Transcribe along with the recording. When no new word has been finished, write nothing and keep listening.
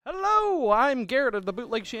Hello, I'm Garrett of the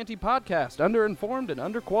Bootleg Shanty Podcast, underinformed and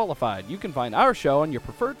underqualified. You can find our show on your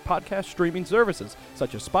preferred podcast streaming services,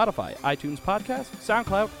 such as Spotify, iTunes Podcast,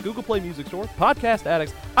 SoundCloud, Google Play Music Store, Podcast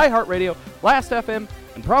Addicts, iHeartRadio, Last.fm,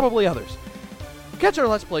 and probably others. Catch our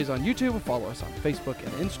Let's Plays on YouTube and follow us on Facebook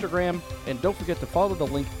and Instagram. And don't forget to follow the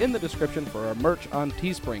link in the description for our merch on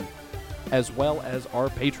Teespring, as well as our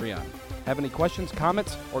Patreon. Have any questions,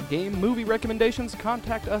 comments, or game movie recommendations?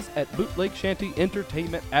 Contact us at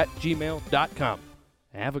bootlegshantyentertainment@gmail.com.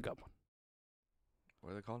 Have a good one.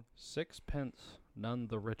 What are they called? Sixpence, none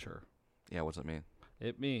the richer. Yeah, what's it mean?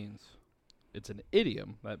 It means, it's an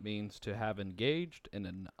idiom that means to have engaged in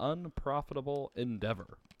an unprofitable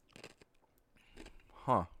endeavor.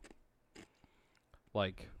 Huh.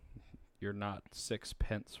 Like, you're not 6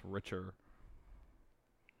 pence richer.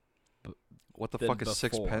 What the than fuck is before.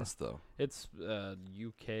 6 pence, though? It's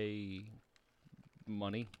UK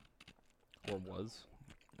money, or was.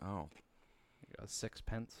 Oh. 6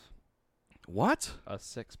 pence. What? A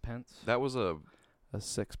 6 pence. That was a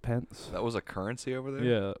 6 pence. that was a currency over there?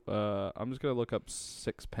 Yeah, I'm just going to look up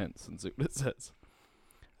 6 pence and see what it says.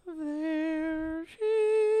 There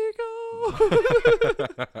she goes.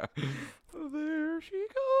 There she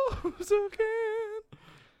goes again.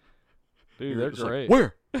 Dude, they're It's like, great.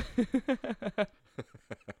 where?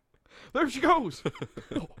 There she goes.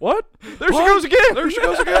 What? There she goes again. There she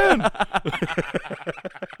goes again.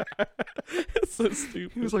 It's so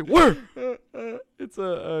stupid. He was like, where? It's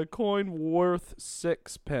a coin worth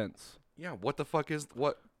 6 pence. Yeah, what the fuck is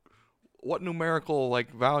what numerical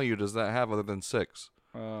like value does that have other than 6?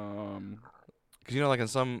 Because you know, like in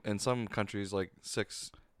some countries, like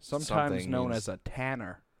 6 Sometimes something known means- as a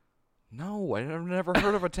tanner No, I've never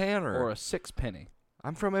heard of a tanner. or a sixpenny.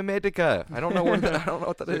 I'm from America. I don't know where I don't know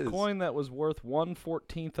what that It's is. a coin that was worth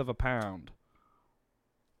 1/14 of a pound,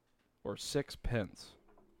 or 6 pence.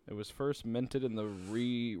 It was first minted in the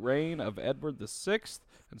reign of Edward VI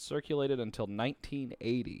and circulated until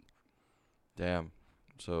 1980. Damn.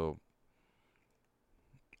 So,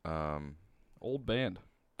 Old band.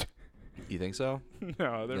 you think so?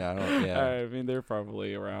 No, they're. Yeah, I don't. Yeah, I mean, they're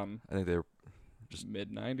probably around I think they're just mid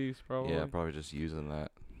 90s, probably. yeah, probably just using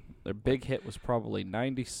that. Their big hit was probably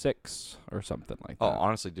 96 or something like Oh, that.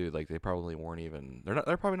 honestly, dude, like they probably weren't even.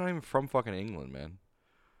 They're probably not even from fucking England, man,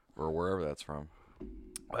 or wherever that's from.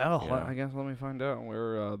 Well, Yeah. I guess let me find out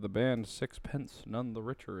where the band Sixpence None the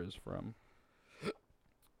Richer is from.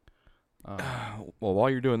 Well, while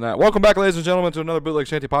you're doing that, welcome back, ladies and gentlemen, to another Bootleg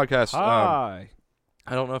Shanty podcast. Hi.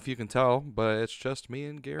 I don't know if you can tell, but it's just me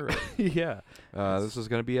and Garrett. Yeah. This is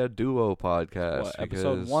going to be a duo podcast. What,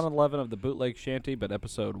 episode because 111 of the Bootleg Shanty, but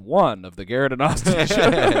episode 1 of the Garrett and Austin show.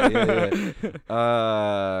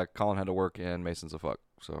 yeah. Colin had to work and Mason's a fuck.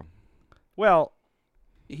 So, Well,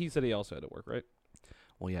 he said he also had to work, right?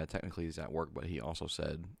 well, yeah, technically he's at work, but he also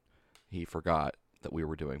said he forgot that we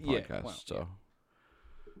were doing Yeah, podcasts. well, so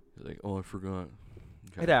he's like, "Oh, I forgot."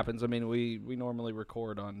 Okay. It happens. I mean, we normally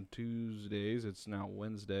record on Tuesdays. It's now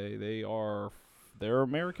Wednesday. They're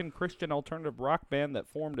American Christian alternative rock band that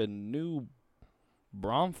formed in New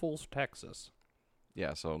Braunfels, Texas.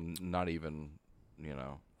 Yeah, so not even, you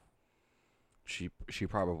know. She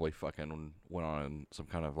probably fucking went on some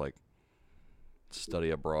kind of like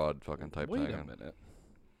study abroad fucking type Wait thing. a minute.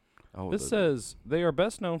 Oh, This says they are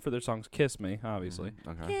best known for their songs "Kiss Me," obviously.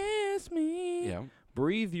 Okay. Kiss me. Yeah.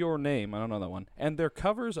 Breathe Your Name. I don't know that one. And their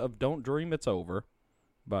covers of Don't Dream It's Over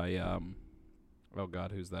by, oh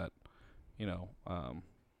God, who's that? You know,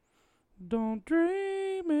 Don't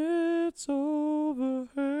dream it's over,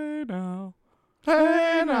 hey now.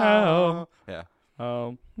 Hey now. Yeah.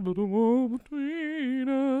 But the war between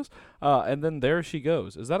us. And then There She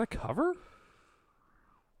Goes. Is that a cover?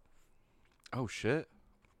 Oh shit.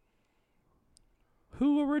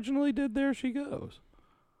 Who originally did There She Goes?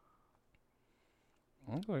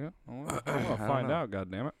 Okay, I'm gonna I don't find know. out,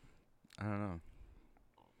 goddammit. I don't know.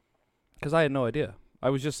 Because I had no idea. I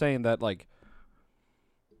was just saying that, like,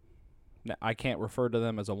 I can't refer to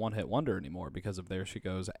them as a one-hit wonder anymore because of There She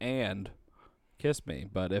Goes and Kiss Me.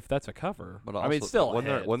 But if that's a cover, But I mean, also- still a wasn't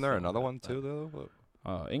there hit, wasn't there so another that- one too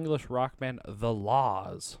though? English rock band The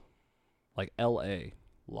Laws, like L.A.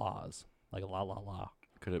 Laws, like la la la.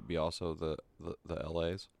 Could it be also the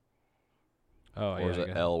LAs? Oh, Or is yeah, I it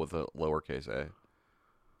guess. L with a lowercase a?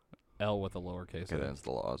 L with a lowercase. Okay, a. then it's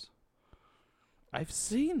the laws. I've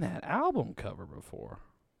seen that album cover before.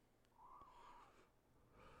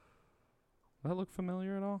 Does that look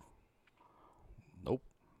familiar at all? Nope.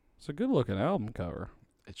 It's a good-looking album cover.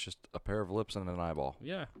 It's just a pair of lips and an eyeball.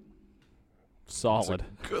 Yeah. Solid.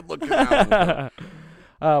 Good looking album.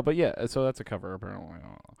 But yeah, so that's a cover apparently.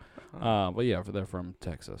 But yeah, they're from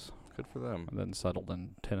Texas. Good for them. And then settled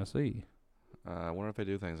in Tennessee. I wonder if they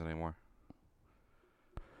do things anymore.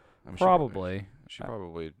 Probably. She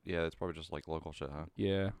probably, yeah, it's probably just like local shit, huh?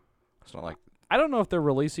 Yeah. It's not like... I don't know if they're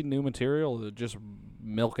releasing new material or they're just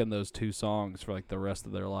milking those 2 songs for like the rest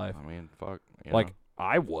of their life. I mean, fuck. Like,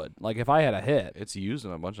 I would. Like, if I had a hit. It's used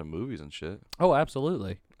in a bunch of movies and shit. Oh,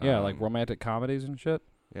 absolutely. Yeah, like romantic comedies and shit.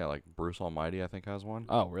 Yeah, like Bruce Almighty, I think, has one.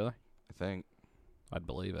 Oh, really? I think. I'd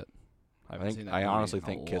believe it. I honestly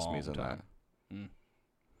think Kiss Me's in that.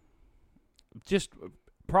 Just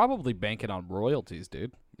probably banking on royalties,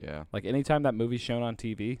 dude. Yeah. Like, anytime that movie's shown on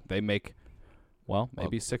TV, they make,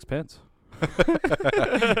 maybe 6 pence.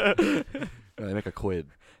 They make a quid.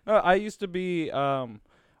 I used to be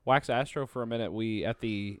Wax Astro for a minute. At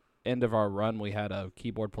the end of our run, we had a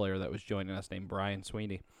keyboard player that was joining us named Brian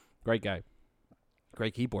Sweeney. Great guy.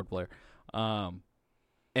 Great keyboard player.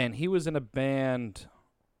 And he was in a band.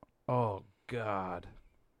 Oh, God.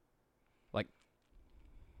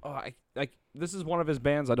 This is one of his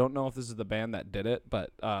bands. I don't know if this is the band that did it,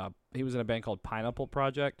 but he was in a band called Pineapple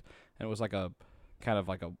Project, and it was like a kind of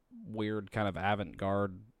like a weird kind of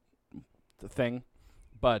avant-garde thing.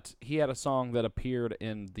 But he had a song that appeared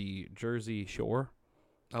in the Jersey Shore.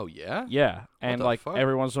 Oh, yeah? Yeah, and like fuck?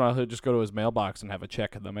 every once in a while he'll just go to his mailbox and have a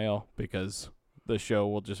check in the mail because the show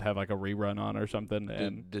will just have like a rerun on or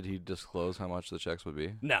something. Did he disclose how much the checks would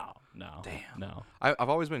be? No. Damn. No. I've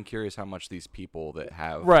always been curious how much these people that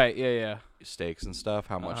have stakes and stuff,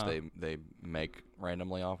 how much they make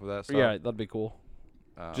randomly off of that stuff. Yeah, that'd be cool.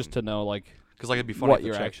 Just to know, like, because like it'd be funny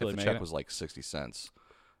if actually the check was like 60 cents,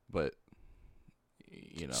 but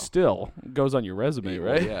you know, still goes on your resume,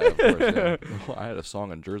 right? Yeah, of course. Yeah. Well, I had a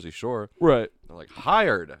song on Jersey Shore. Right. They're like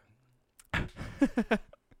hired.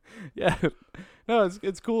 Yeah. No,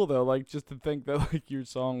 it's cool though. Like just to think that like your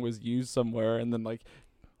song was used somewhere, and then like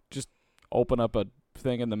just open up a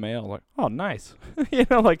thing in the mail, like, oh, nice. You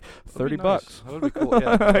know, like $30. Nice. That would be cool.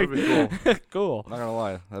 Yeah, that would be cool. Cool. Not gonna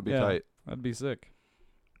lie, that'd be tight. That'd be sick.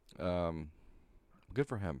 Good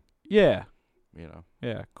for him. Yeah. You know.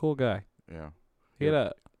 Yeah. Cool guy. Yeah.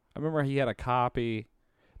 I remember he had a copy.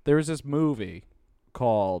 There was this movie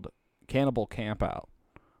called Cannibal Campout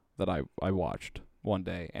that I watched one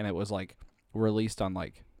day, and it was like released on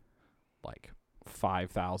like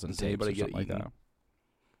 5,000 tapes or something like that.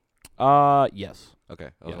 Yes. Okay.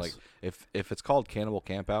 I was like, if it's called Cannibal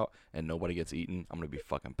Campout and nobody gets eaten, I'm gonna be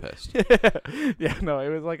fucking pissed. Yeah, no, it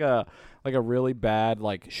was like a really bad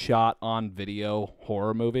like shot on video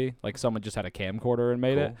horror movie. Like someone just had a camcorder and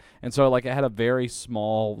made it. And so like it had a very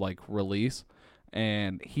small like release,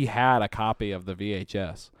 and he had a copy of the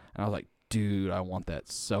VHS. And I was like, dude, I want that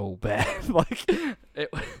so bad. Like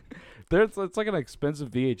it's like an expensive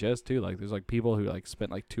VHS too. Like there's like people who like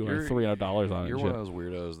spent like $200-$300 on it. You're one of those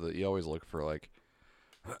weirdos that you always look for like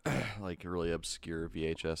like really obscure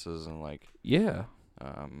VHSs and like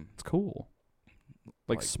it's cool.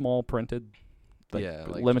 Like small printed, like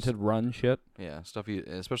like limited run shit. Yeah, stuff you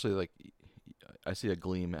especially like I see a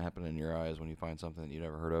gleam happen in your eyes when you find something that you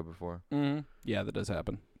never heard of before. Mm-hmm. Yeah, that does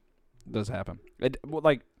happen. It does happen.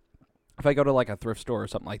 Like if I go to like a thrift store or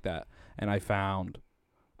something like that, and I found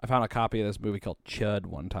a copy of this movie called Chud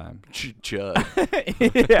one time. Chud.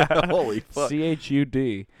 Yeah. Holy fuck.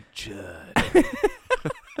 CHUD. Chud.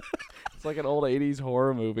 It's like an old 80s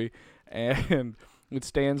horror movie, and it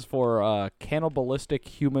stands for Cannibalistic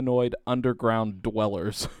Humanoid Underground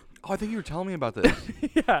Dwellers. Oh, I think you were telling me about this.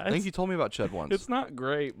 Yeah. I think you told me about Chud once. It's not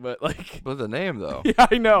great, but like... But the name, though. Yeah,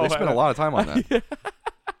 I know. They spent a lot of time on that. Yeah.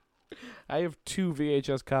 I have 2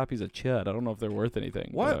 VHS copies of Chud. I don't know if they're worth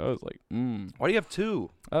anything. What? I was like, Why do you have 2?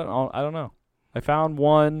 I don't know. I found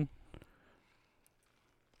one.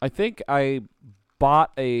 I think I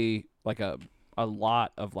bought a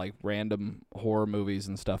lot of like random horror movies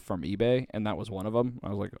and stuff from eBay, and that was one of them. I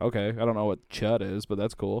was like, okay, I don't know what Chud is, but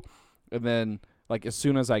that's cool. And then like as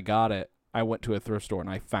soon as I got it, I went to a thrift store and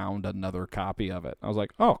I found another copy of it. I was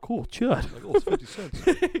like, oh, cool, Chud. Like, oh, it's 50 cents.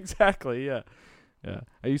 Exactly, yeah. Yeah,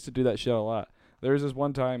 I used to do that shit a lot. There was this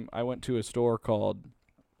one time I went to a store called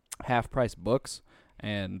Half Price Books,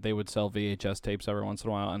 and they would sell VHS tapes every once in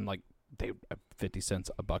a while, and like they 50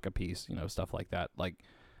 cents a buck a piece, you know, stuff like that, like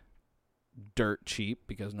dirt cheap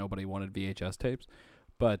because nobody wanted VHS tapes.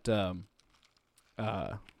 But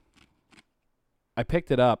I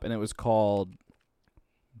picked it up, and it was called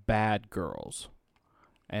Bad Girls,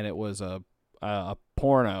 and it was a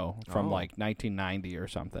porno from like 1990 or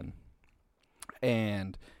something.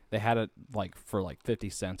 And they had it like for like 50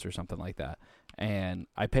 cents or something like that. And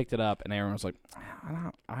I picked it up, and Aaron was like,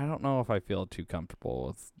 I don't know if I feel too comfortable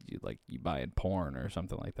with you buying porn or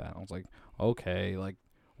something like that. I was like, okay, like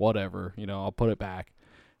whatever, I'll put it back.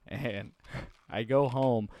 And I go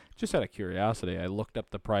home just out of curiosity. I looked up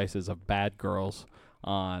the prices of Bad Girls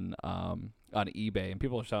on eBay, and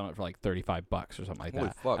people are selling it for like $35 or something like Holy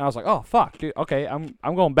that. fuck. And I was like, oh fuck, dude. Okay, I'm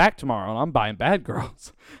going back tomorrow, and I'm buying Bad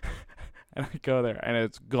Girls. And I go there, and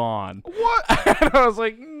it's gone. What? And I was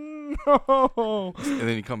like, no. And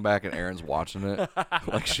then you come back and Aaron's watching it.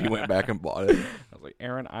 Like she went back and bought it. I was like,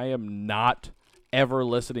 Aaron, I am not ever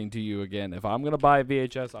listening to you again. If I'm gonna buy a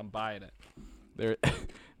VHS, I'm buying it. There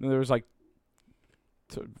was like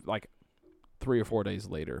 3 or 4 days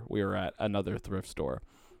later, we were at another thrift store,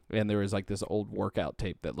 and there was like this old workout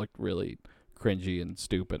tape that looked really cringy and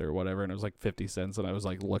stupid or whatever, and it was like 50 cents, and I was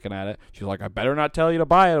like looking at it. She was like, I better not tell you to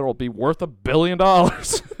buy it. It'll be worth $1 billion.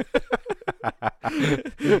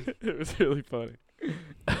 It was really funny.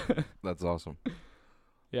 That's awesome.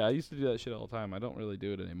 Yeah, I used to do that shit all the time. I don't really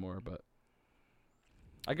do it anymore, but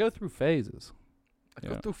I go through phases. I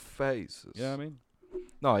go through phases. You know what I mean?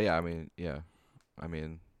 No, yeah, I mean, yeah. I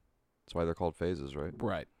mean, that's why they're called phases, right?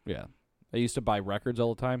 Right, yeah. I used to buy records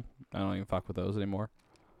all the time. I don't even fuck with those anymore.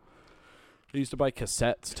 I used to buy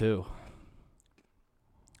cassettes, too.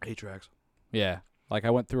 8-tracks. Yeah. Like, I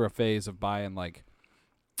went through a phase of buying, like,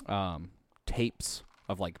 tapes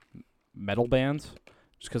of, like, metal bands.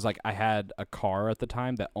 Just because, like, I had a car at the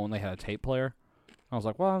time that only had a tape player. I was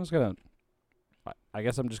like, well, I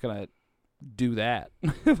guess I'm just going to do that.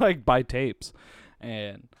 Like, buy tapes.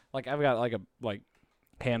 And, like, I've got, like,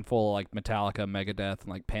 a handful of, like, Metallica, Megadeth, and,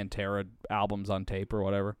 like, Pantera albums on tape or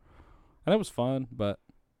whatever. And it was fun, but...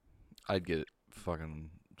 I'd get fucking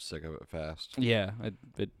sick of it fast. Yeah, I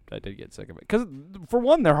did get sick of it. Because, for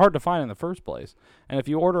one, they're hard to find in the first place. And if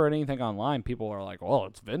you order anything online, people are like, well,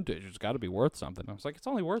 it's vintage. It's got to be worth something. I was like, it's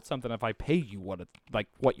only worth something if I pay you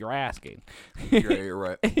what you're asking. You're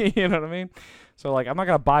right. You know what I mean? So, like, I'm not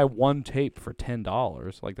going to buy one tape for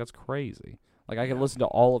 $10. Like, that's crazy. Like, I can listen to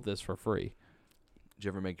all of this for free. Did you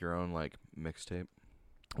ever make your own, like, mixtape?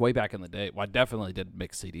 Way back in the day. Well, I definitely did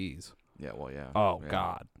mix CDs. Yeah, well, yeah. Oh, yeah.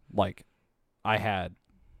 God. Like, I had,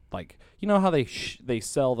 like, you know how they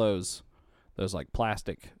sell those like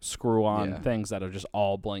plastic screw-on things that are just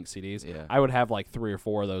all blank CDs? Yeah. I would have like 3 or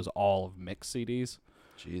 4 of those all of mixed CDs.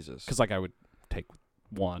 Jesus. Because, like, I would take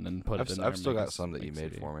one and put it in there. I've still got some that you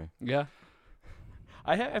made CD. for me. Yeah.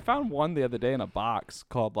 I found one the other day in a box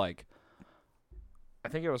called, like, I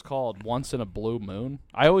think it was called Once in a Blue Moon.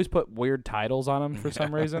 I always put weird titles on them for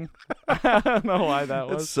some reason. I don't know why that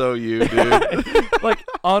was. That's so you, dude. Like,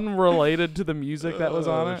 unrelated to the music that was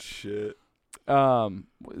on it. Oh, shit.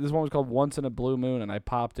 This one was called Once in a Blue Moon, and I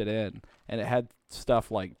popped it in, and it had stuff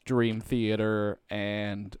like Dream Theater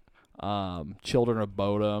and Children of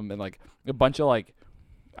Bodom and, like, a bunch of, like,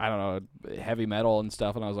 I don't know, heavy metal and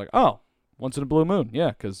stuff, and I was like, oh, Once in a Blue Moon. Yeah,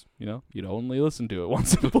 because, you'd only listen to it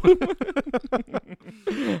once in a blue moon.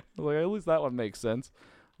 I was like, at least that one makes sense.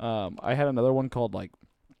 I had another one called, like,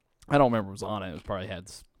 I don't remember what was on it. It probably had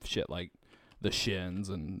shit like The Shins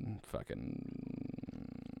and fucking,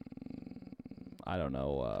 I don't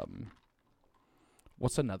know.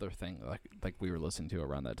 What's another thing like we were listening to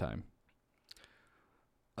around that time?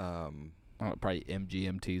 I don't know, probably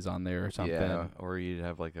MGMT's on there or something. Yeah, or you'd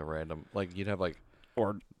have, like, a random, like, you'd have, like...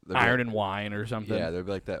 Or Iron and Wine or something. Yeah, there'd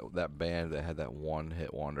be, like, that band that had that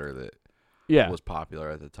one-hit wonder that was popular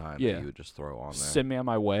at the time that you would just throw on there. Send Me on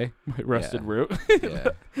My Way, Rusted Root. Yeah.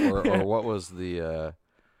 Or what was the...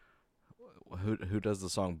 who does the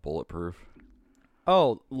song Bulletproof?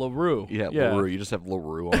 Oh, LaRue. Yeah, LaRue. You just have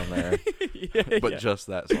LaRue on there. But just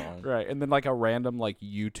that song. Right, and then, like, a random, like,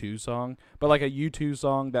 U2 song. But, like, a U2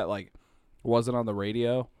 song that, like, wasn't on the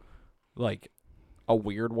radio. Like, a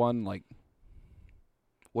weird one, like...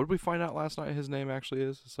 What did we find out last night his name actually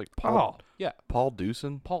is? It's like Paul. Yeah. Paul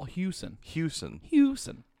Dewson? Paul Hewson.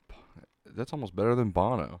 Hewson. That's almost better than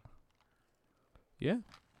Bono. Yeah.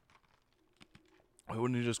 Why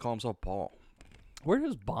wouldn't he just call himself Paul? Where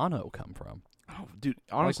does Bono come from? Oh, dude,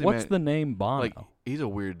 honestly, like, what's the name Bono? Like, he's a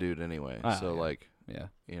weird dude anyway. So, yeah. like,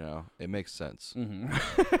 yeah. It makes sense. Mm-hmm.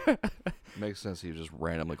 It makes sense he would just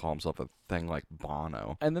randomly call himself a thing like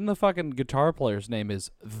Bono. And then the fucking guitar player's name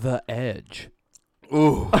is The Edge.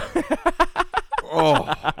 Ooh.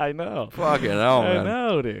 Oh. I know. Fucking hell, man. I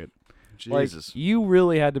know, dude. Jesus. Like, you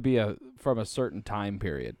really had to be from a certain time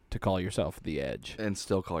period to call yourself The Edge. And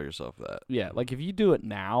still call yourself that. Yeah, like, if you do it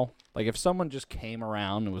now, like, if someone just came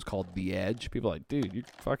around and was called The Edge, people are like, dude, you're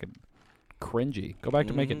fucking cringy. Go back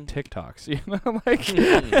to making TikToks,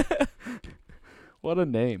 Like, what a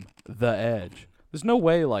name. The Edge. There's no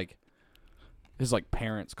way, like, his, like,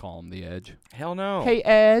 parents call him The Edge. Hell no. Hey,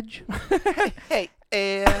 Edge. Hey,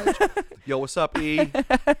 Edge. Yo, what's up, E?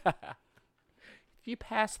 you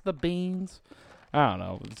pass the beans? I don't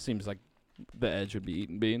know. It seems like the edge would be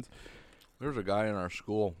eating beans. There's a guy in our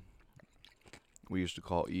school we used to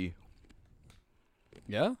call E.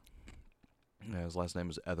 Yeah? Yeah, his last name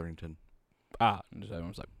is Etherington. Ah, and just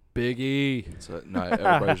everyone's like, Big E. So no,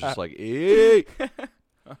 everybody's just like, E.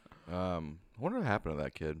 I wonder what happened to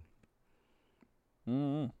that kid.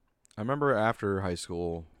 Mm-hmm. I remember after high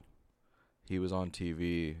school, he was on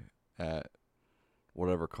TV at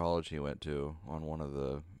whatever college he went to on one of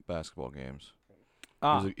the basketball games.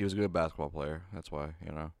 He was a good basketball player. That's why,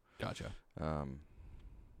 Gotcha. I don't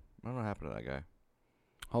know what happened to that guy.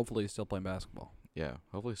 Hopefully he's still playing basketball. Yeah,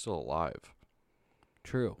 hopefully he's still alive.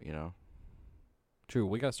 True. True.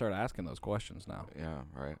 We got to start asking those questions now. Yeah,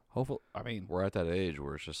 right. Hopefully, I mean, We're at that age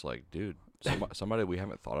where it's just like, dude, somebody we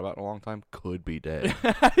haven't thought about in a long time could be dead.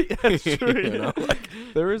 that's true. You know?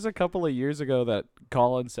 There was a couple of years ago that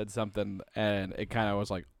Colin said something, and it kind of was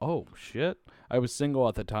like, oh, shit. I was single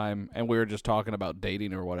at the time, and we were just talking about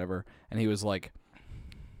dating or whatever, and he's like,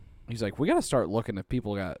 we got to start looking if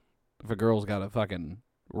a girl's got a fucking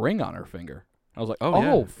ring on her finger. I was like,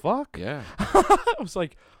 Oh, yeah. fuck. Yeah. I was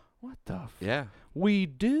like, what the Yeah. We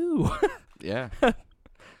do. Yeah.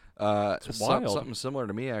 It's wild. Something similar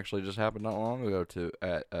to me actually just happened not long ago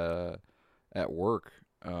at work.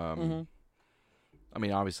 Mm-hmm. I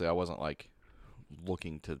mean, obviously I wasn't like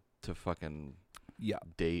looking to fucking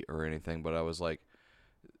date or anything, but I was like,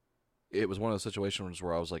 it was one of those situations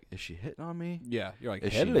where I was like, is she hitting on me? Yeah. You're like,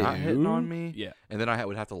 Is she not hitting on me? Yeah. And then I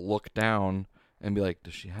would have to look down and be like,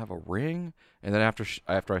 does she have a ring? And then after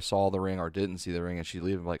I saw the ring or didn't see the ring and she'd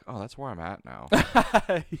leave, I'm like, oh, that's where I'm at now.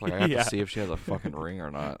 Like, I have to see if she has a fucking ring or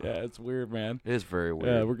not. Yeah, it's weird, man. It is very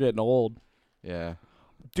weird. Yeah, we're getting old. Yeah.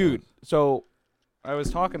 Dude, so I was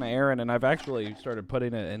talking to Aaron, and I've actually started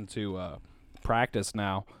putting it into practice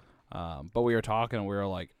now. But we were talking, and we were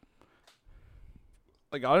like,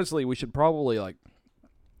 honestly, we should probably,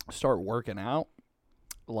 start working out.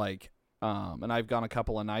 And I've gone a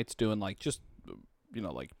couple of nights doing, just,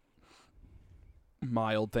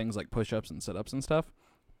 mild things like push-ups and sit-ups and stuff.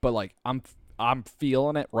 But, I'm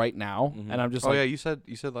feeling it right now, Mm-hmm. and I'm just yeah, you said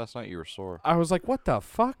last night you were sore. I was like, what the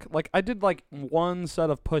fuck? I did, one set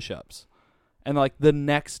of push-ups, and, the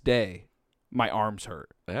next day, my arms hurt.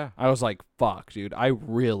 Yeah. I was like, fuck, dude, I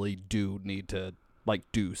really do need to,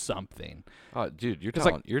 do something. Oh, dude, you're 'Cause,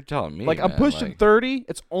 telling me. I'm man, pushing 30,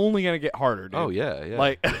 it's only going to get harder, dude. Oh, yeah,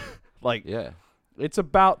 yeah. Yeah. Yeah. It's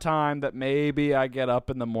about time that maybe I get up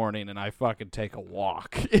in the morning and I fucking take a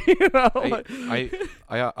walk. I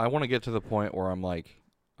want to get to the point where I'm like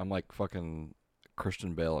fucking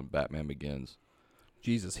Christian Bale in Batman Begins.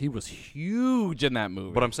 Jesus, he was huge in that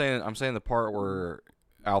movie. But I'm saying the part where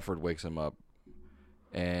Alfred wakes him up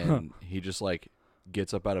and he just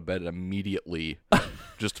gets up out of bed and immediately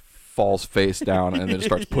just falls face down and then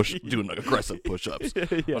starts doing aggressive push-ups. Yeah.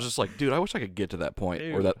 I was just like, dude, I wish I could get to that point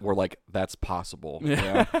Dude. where that's possible.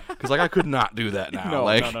 Yeah. Because I could not do that now. No.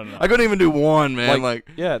 I couldn't even do one, man.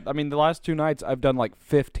 Yeah, I mean, the last 2 nights I've done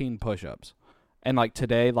 15 push-ups, and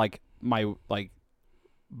today, my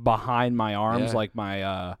behind my arms, Yeah.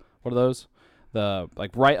 my what are those? The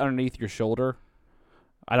right underneath your shoulder.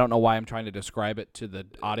 I don't know why I'm trying to describe it to the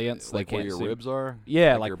audience. They where can't your see. ribs are.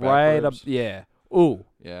 Yeah, your back right up. ribs? Yeah. Ooh,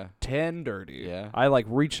 Yeah. tender, dude. Yeah. I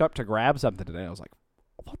reached up to grab something today. I was like,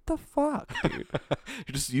 what the fuck, dude?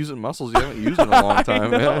 You're just using muscles you haven't used in a long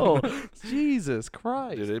time, I know. man. Jesus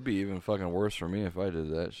Christ. Dude, it'd be even fucking worse for me if I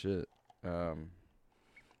did that shit.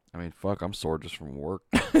 I mean, fuck, I'm sore just from work.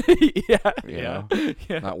 yeah. Yeah.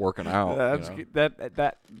 Not working out. That's you know?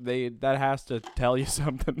 that has to tell you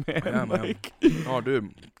something, man. Yeah, man. Oh,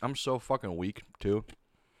 dude, I'm so fucking weak too.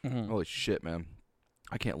 Mhm. Holy shit, man.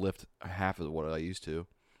 I can't lift half of what I used to.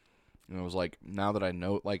 And it was now that I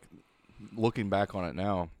know, looking back on it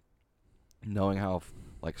now, knowing how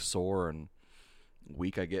sore and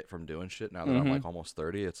weak I get from doing shit now that I'm almost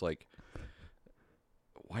 30, it's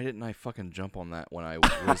why didn't I fucking jump on that when I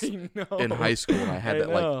was in high school and I had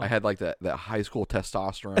that high school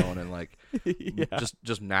testosterone and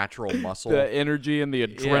just natural muscle the energy and the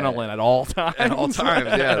adrenaline at all times. at all times,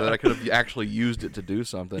 yeah, that I could have actually used it to do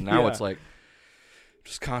something. Now Yeah. it's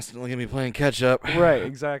just constantly gonna be playing catch up. Right,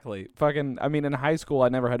 exactly. Fucking, I mean, in high school, I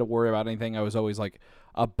never had to worry about anything. I was always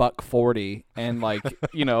 $1.40, and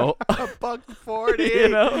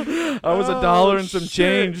 $1.40. I was $1 and some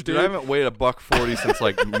change, dude. I haven't weighed $1.40 since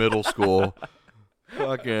middle school.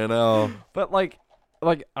 Fucking hell. But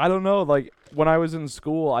I don't know. When I was in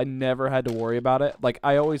school, I never had to worry about it.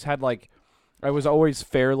 I always had I was always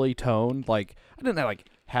fairly toned. I didn't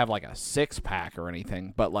have a 6-pack or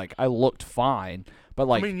anything, but I looked fine. But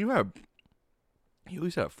I mean, you You at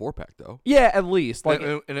least had a 4-pack though. Yeah, at least like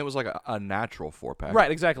and it was like a natural 4-pack. right,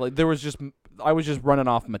 exactly. There was just I was just running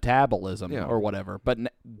off metabolism or whatever, but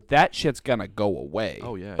that shit's gonna go away.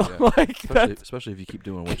 Oh yeah, yeah. Like especially if you keep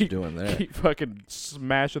doing what you're doing there. Keep fucking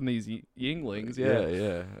smashing these Yinglings. Yeah,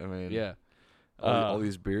 yeah. I mean, yeah. All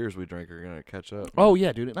these beers we drink are gonna catch up. Oh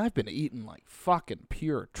yeah, dude. And I've been eating like fucking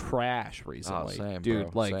pure trash recently. Oh, same,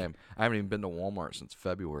 dude. bro, Like, same. I haven't even been to Walmart since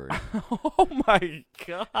February. oh my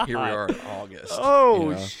god. Here we are in August. Oh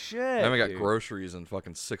you know? shit. I haven't got dude. groceries in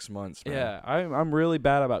fucking 6 months. Man. Yeah, I'm really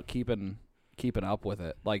bad about keeping up with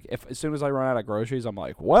it. Like, if as soon as I run out of groceries, I'm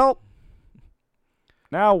like, well,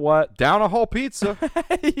 now what? Down a whole pizza.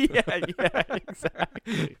 yeah,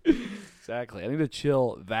 exactly. Exactly. I need to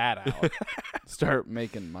chill that out. Start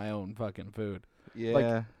making my own fucking food. Yeah.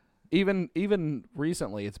 Like, even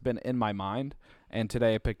recently, it's been in my mind, and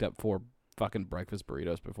today I picked up 4 fucking breakfast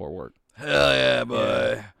burritos before work. Hell yeah,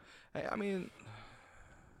 boy. Hey, I mean,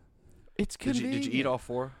 It's did convenient. you eat all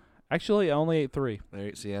 4? Actually, I only ate 3.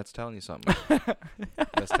 There, see, that's telling you something.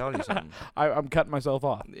 That's telling you something. I'm cutting myself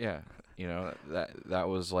off. Yeah. You know, that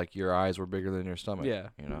was like your eyes were bigger than your stomach. Yeah.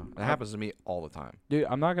 You know, it happens to me all the time. Dude,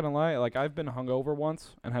 I'm not gonna lie. Like, I've been hungover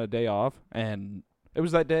once and had a day off, and it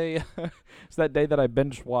was that day. It's that day that I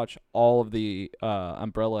binge watched all of the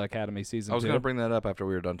Umbrella Academy season. I was 2. gonna bring that up after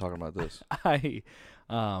we were done talking about this. I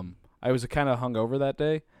was kind of hungover that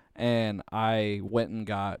day, and I went and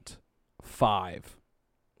got 5,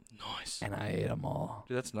 Nice. and I ate them all.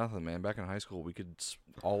 Dude, that's nothing, man. Back in high school,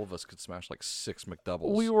 all of us could smash like 6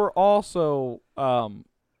 McDoubles. We were also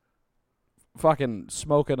fucking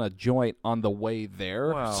smoking a joint on the way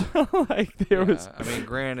there. Wow. So, like, there was. I mean,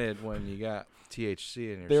 granted, when you got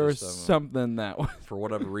THC in your There was system, something that was. for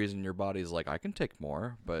whatever reason, your body's like, I can take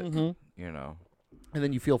more, but Mhm. you know. And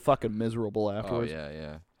then you feel fucking miserable afterwards. Oh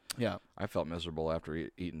yeah. Yeah. I felt miserable after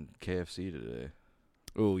eating KFC today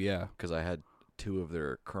Oh, yeah. because I had 2 of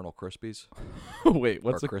their Colonel Crispies. Wait,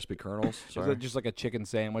 what's or a crispy kernels? Is Sorry. it just like a chicken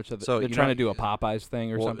sandwich? That So, they're you trying know- to do a Popeyes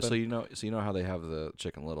thing or well, something? so you know how they have the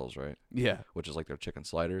chicken littles, right? Yeah. Which is like their chicken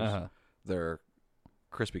sliders. Uh-huh. Their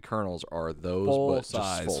crispy kernels are those, Full but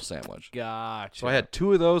size. just full sandwich. Gotcha. So I had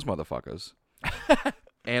 2 of those motherfuckers,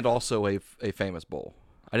 and also a famous bowl.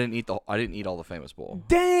 I didn't eat all the famous bowl.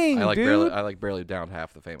 Dang, dude. I barely downed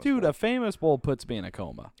half the famous Dude, bowl. a famous bowl puts me in a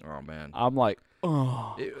coma. Oh man. I'm like,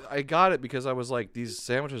 oh. I got it because I was like, these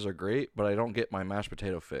sandwiches are great, but I don't get my mashed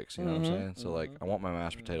potato fix. You know what I'm Mhm, saying? So like, I want my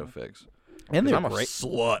mashed potato fix. And 'Cause they're I'm a great.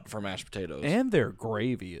 slut for mashed potatoes. And their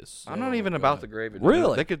gravy is I'm not so even good. about the gravy. dude.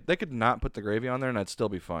 Really? They could not put the gravy on there and I'd still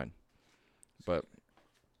be fine. But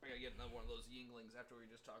I gotta get another one of those Yinglings after we were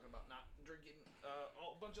just talking about not drinking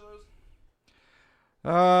a bunch of those.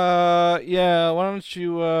 yeah. Why don't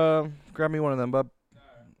you grab me one of them, bub?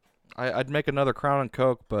 I'd make another Crown and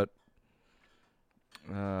Coke, but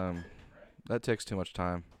that takes too much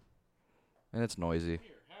time, and it's noisy.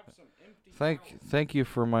 Thank you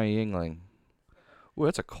for my Yingling. Ooh,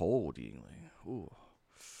 that's a cold Yingling. Ooh,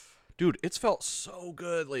 dude, it's felt so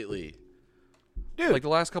good lately. Dude, Like the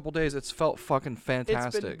last couple days, it's felt fucking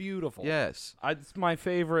fantastic. it's been beautiful. Yes, It's my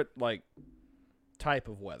favorite, like, type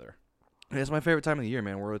of weather. it's my favorite time of the year,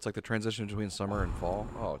 man. Where it's like the transition between summer and fall.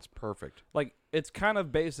 Oh, it's perfect. Like, it's kind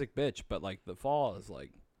of basic bitch, but, like, the fall is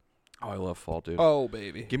like, Oh, I love fall, dude. oh,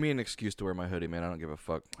 baby. Give me an excuse to wear my hoodie, man. I don't give a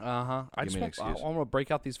fuck. Uh-huh. I Give just me an want, excuse. I want to break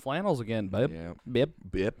out these flannels again, babe. Yeah. Bib.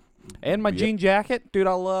 Bip. And my Yep. jean jacket. Dude,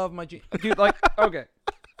 I love my jean. Dude, like, okay.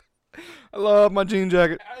 I love my jean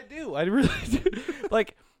jacket. I do. I really do.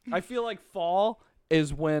 Like, I feel like fall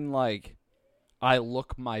is when, like, I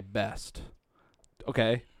look my best.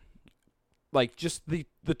 Okay? Like, just the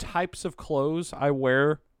types of clothes I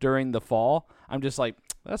wear during the fall, I'm just like,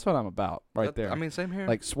 that's what I'm about right there. I mean, same here.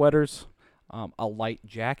 Like sweaters, a light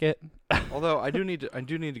jacket. Although I do need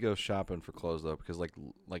to go shopping for clothes though, because like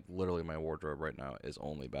literally my wardrobe right now is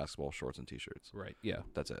only basketball shorts and t-shirts. Right. Yeah.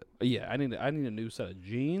 That's it. Yeah. I need a new set of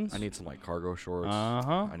jeans. I need some like cargo shorts.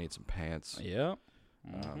 Uh-huh. I need some pants. Yeah.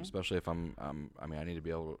 Especially if I'm I mean I need to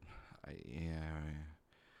be able to.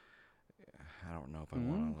 I don't know if I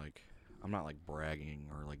want to like. I'm not like bragging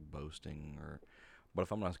or like boasting but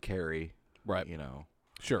if I'm gonna carry, Right. you know,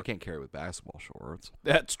 Sure. I can't carry with basketball shorts.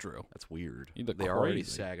 That's true. That's weird. You look They already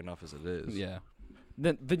crazy. sag enough as it is. Yeah.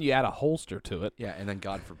 Then you add a holster to it. Yeah, and then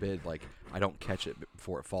God forbid, like I don't catch it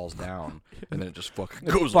before it falls down, and then it just fucking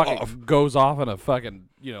It goes fucking off. goes off in a fucking,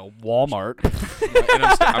 Walmart. And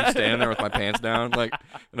I'm standing there with my pants down, like,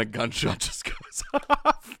 and a gunshot just goes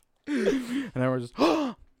off. And then we're just,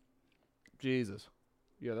 Jesus.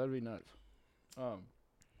 Yeah, that'd be nuts.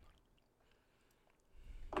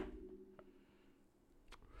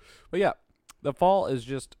 But yeah, the fall is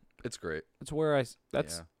just It's great. It's where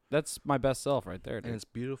that's my best self right there, dude. And it's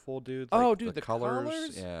beautiful, dude. Oh, Like, dude, the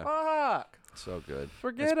colors. Yeah. Fuck. So good.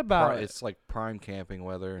 Forget about it. It's like prime camping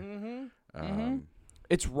weather.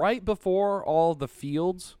 It's right before all the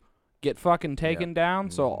fields get fucking taken down,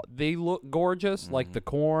 so they look gorgeous, like the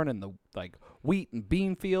corn and the like wheat and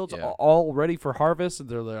bean fields, all ready for harvest.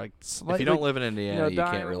 They're like slightly, if you don't live in Indiana, you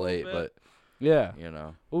can't relate, but yeah,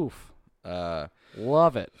 oof,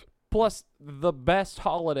 love it. Plus, the best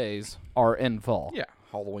holidays are in fall. Yeah,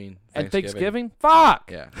 Halloween and Thanksgiving.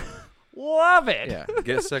 Fuck. Yeah. Love it. Yeah,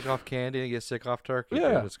 get sick off candy and get sick off turkey.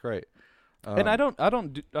 Yeah, dude, it's great. And I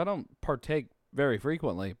don't partake very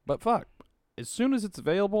frequently, but fuck, as soon as it's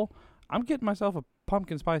available, I'm getting myself a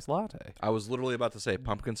pumpkin spice latte. I was literally about to say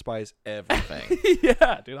pumpkin spice everything.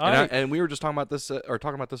 Yeah, dude. And we were just talking about this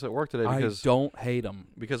at work today because I don't hate them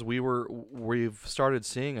because we've started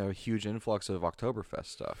seeing a huge influx of Oktoberfest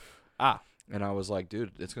stuff. And I was like,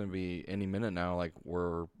 dude, it's gonna be any minute now. Like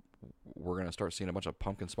we're gonna start seeing a bunch of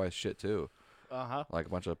pumpkin spice shit too. Like a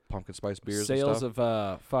bunch of pumpkin spice beers. Sales and stuff.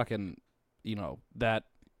 of fucking, that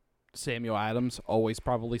Samuel Adams always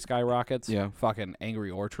probably skyrockets. Yeah. Fucking Angry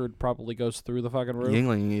Orchard probably goes through the fucking roof.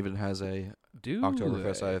 Yuengling even has a Dude,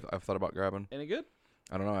 Oktoberfest I've thought about grabbing. Any good?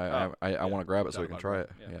 I don't know. I want to grab it so we can try it.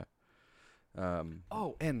 Yeah.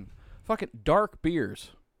 And fucking dark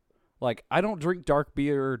beers. Like, I don't drink dark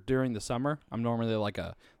beer during the summer. I'm normally like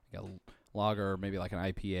a lager or maybe like an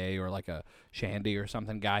IPA or like a shandy or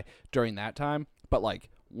something guy during that time. But like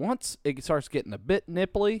once it starts getting a bit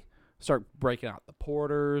nipply, start breaking out the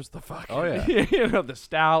porters, the fucking the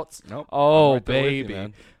stouts. Nope. Oh right baby.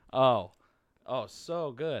 you, oh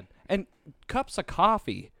so good. And cups of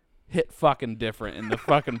coffee hit fucking different in the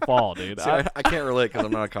fucking fall, dude. See, I can't relate because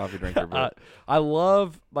I'm not a coffee drinker. But I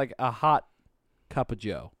love like a hot cup of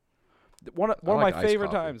Joe. One of my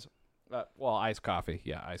favorite times. Iced coffee.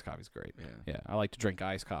 Yeah, iced coffee's great. Yeah, I like to drink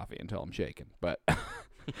iced coffee until I'm shaking. But,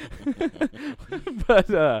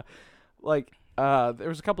 there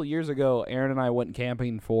was a couple of years ago, Aaron and I went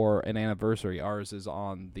camping for an anniversary. Ours is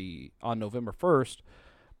on November 1st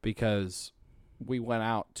because we went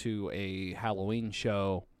out to a Halloween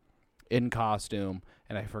show in costume,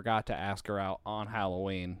 and I forgot to ask her out on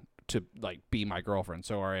Halloween to like be my girlfriend.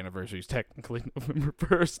 So our anniversary is technically November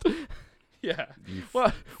 1st. Yeah.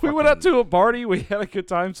 Well, we went out to a party. We had a good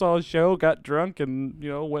time, saw a show, got drunk, and,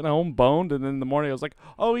 went home boned. And then in the morning, I was like,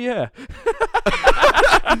 oh, yeah.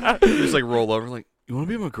 You just, like, roll over, like, you want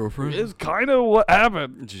to be my girlfriend? It's kind of what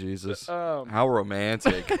happened. Jesus. How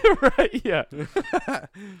romantic. Right, yeah.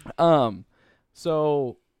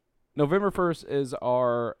 So November 1st is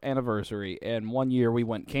our anniversary. And one year we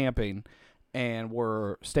went camping, and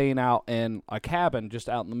we're staying out in a cabin just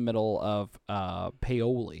out in the middle of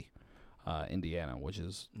Paoli. Indiana, which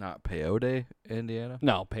is not Peyote, Indiana.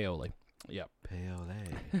 No, Paoli. Yep,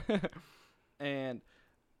 Peyote. And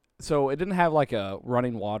so it didn't have like a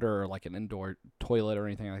running water or like an indoor toilet or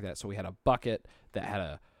anything like that. So we had a bucket that had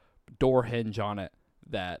a door hinge on it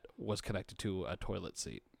that was connected to a toilet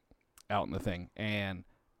seat out in the thing. And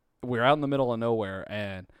we're out in the middle of nowhere,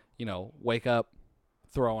 and wake up,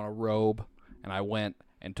 throw on a robe, and I went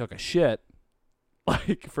and took a shit.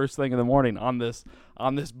 Like first thing in the morning on this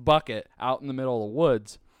bucket out in the middle of the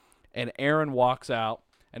woods, and Erin walks out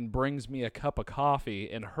and brings me a cup of coffee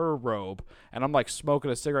in her robe, and I'm like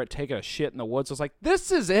smoking a cigarette, taking a shit in the woods. I was like,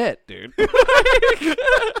 "This is it, dude."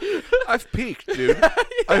 I've peaked, dude. Yeah.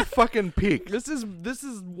 I fucking peaked. This is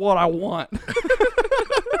what I want.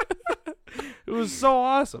 It was so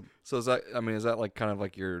awesome. So is that like kind of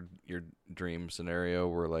like your dream scenario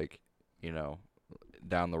where like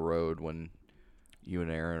down the road when you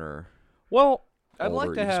and Aaron are I'd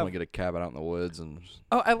like to you have. just want to get a cabin out in the woods and.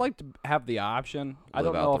 Oh, I'd like to have the option. I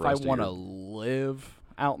don't know if I want to live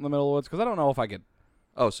out in the middle of the woods because I don't know if I could.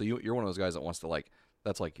 Oh, so you're one of those guys that wants to like.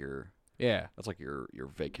 That's like your. Yeah. That's like your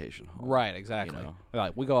vacation home. Right. Exactly.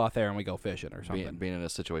 Like we go out there and we go fishing or something. Being in a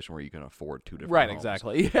situation where you can afford two different. Right. homes.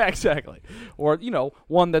 Exactly. Yeah. Exactly. Or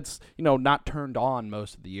one that's not turned on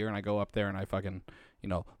most of the year, and I go up there and I fucking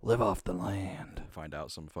live off the land. Find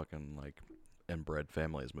out some fucking like inbred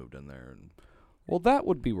family has moved in there and. Well, that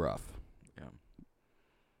would be rough. Yeah.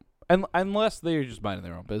 And unless they're just minding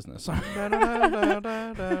their own business. Yeah,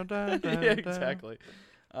 exactly.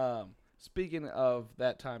 Speaking of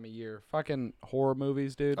that time of year, fucking horror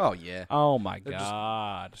movies, dude. Oh yeah. Oh my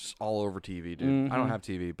god. Just all over TV, dude. Mm-hmm. I don't have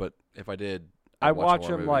TV, but if I did, I watch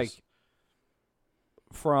them movies. like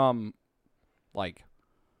from like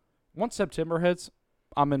once September hits,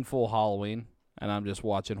 I'm in full Halloween and I'm just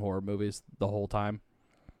watching horror movies the whole time.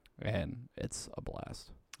 And it's a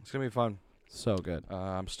blast. It's gonna be fun. So good.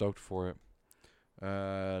 I'm stoked for it.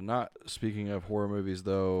 Not speaking of horror movies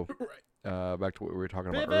though. Back to what we were talking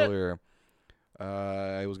about Pivot. earlier.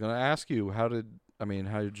 I was gonna ask you, how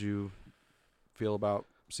did you feel about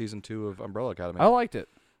season 2 of Umbrella Academy? I liked it.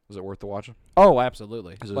 Was it worth the watching? Oh,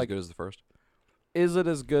 absolutely. Is it Like, as good as the first? is it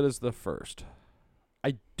as good as the first?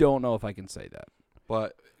 I don't know if I can say that.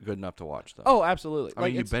 But good enough to watch though. Oh, absolutely. I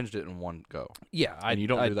mean, you binged it in one go. Yeah, And you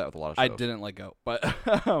don't do that with a lot of I shows. didn't let go, but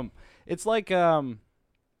it's like I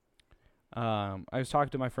was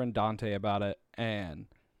talking to my friend Dante about it, and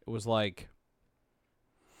it was like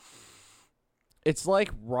it's like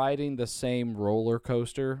riding the same roller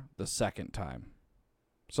coaster the second time.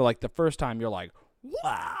 So like the first time you're like,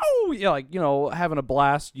 wow, you're like, having a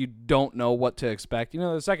blast. You don't know what to expect.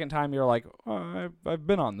 The second time you're like, oh, I've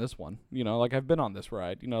been on this one. Like I've been on this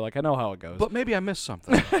ride. Like I know how it goes. But maybe I missed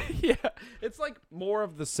something. Yeah, it's like more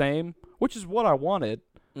of the same, which is what I wanted.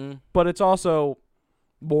 Mm. But it's also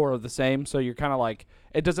more of the same. So you're kind of like,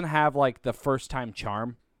 it doesn't have like the first time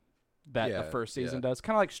charm that the first season does.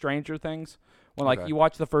 Kind of like Stranger Things. When like you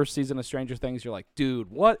watch the first season of Stranger Things, you're like, dude,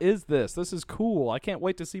 what is this? This is cool. I can't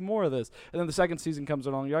wait to see more of this. And then the second season comes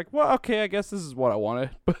along, you're like, well, okay, I guess this is what I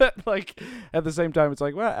wanted. But like at the same time, it's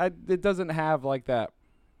like, well, it doesn't have like that.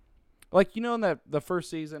 Like, in the first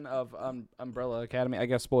season of Umbrella Academy, I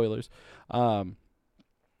guess spoilers,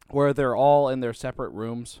 where they're all in their separate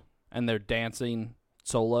rooms and they're dancing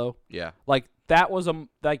solo. Yeah. Like that was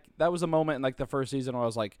a moment in like the first season where I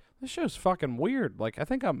was like, this show's fucking weird. Like I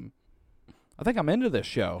think I'm into this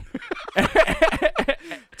show.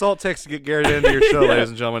 It's all it takes to get Garrett into your show, ladies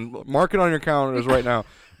and gentlemen. Mark it on your calendars right now.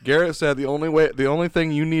 Garrett said the only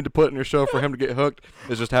thing you need to put in your show for him to get hooked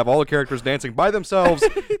is just have all the characters dancing by themselves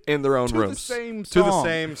in their own rooms. To the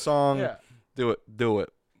same song. Yeah. Do it.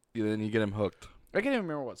 Then you get him hooked. I can't even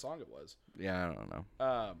remember what song it was. Yeah, I don't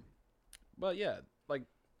know. But yeah, like,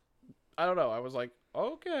 I don't know. I was like,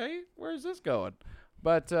 okay, where's this going?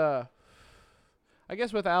 But I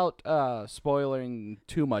guess without spoiling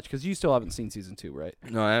too much, because you still haven't seen season 2, right?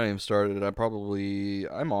 No, I haven't even started it.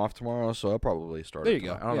 I'm off tomorrow, so I'll probably start there it you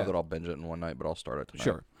tonight. go. I don't know that I'll binge it in one night, but I'll start it tonight.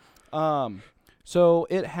 Sure. So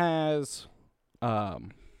it has,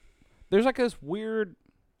 there's like this weird,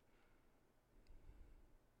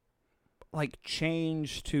 like,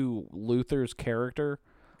 change to Luther's character.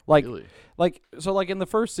 Like, Really? So in the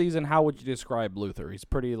first season, how would you describe Luther? He's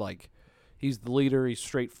pretty, like, he's the leader. He's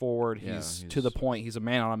straightforward. He's to the point. He's a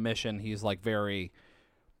man on a mission. He's like very,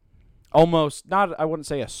 almost not. I wouldn't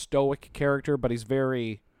say a stoic character, but he's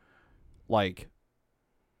very, like,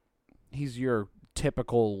 he's your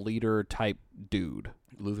typical leader type dude.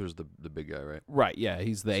 Luther's the big guy, right? Right. Yeah.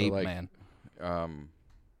 He's the ape like, man.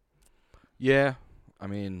 Yeah. I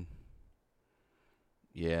mean.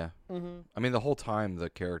 Yeah. Mm-hmm. I mean, the whole time the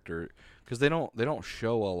character, because they don't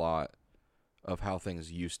show a lot of how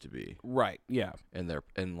things used to be. Right. Yeah. In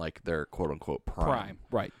their quote unquote prime.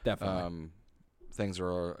 Right. Definitely. Things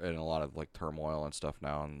are in a lot of like turmoil and stuff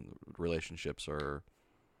now, and relationships are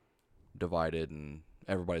divided, and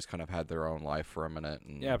everybody's kind of had their own life for a minute.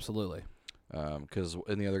 And, yeah, absolutely. Because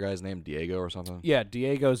and the other guy's named Diego or something. Yeah,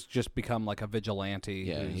 Diego's just become like a vigilante.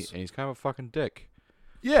 Yeah, and he's kind of a fucking dick.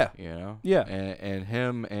 Yeah. Yeah. And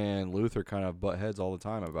him and Luther kind of butt heads all the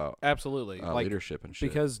time about absolutely like, leadership and shit.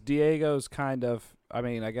 Because Diego's kind of, I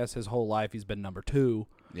mean, I guess his whole life he's been number 2.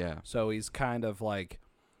 Yeah. So he's kind of like,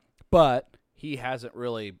 but he hasn't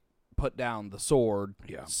really put down the sword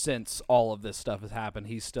since all of this stuff has happened.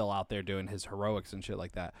 He's still out there doing his heroics and shit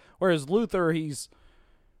like that. Whereas Luther,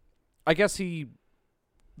 I guess the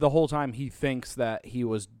whole time he thinks that he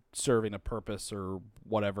was serving a purpose or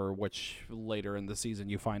whatever, which later in the season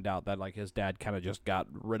you find out that like his dad kind of just got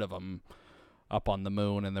rid of him up on the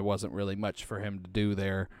moon and there wasn't really much for him to do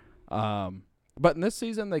there. But in this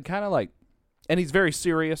season they kind of like, and he's very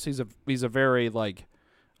serious. He's a very like,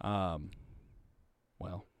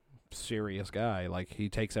 serious guy. Like he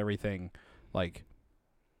takes everything like,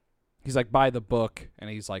 he's like by the book, and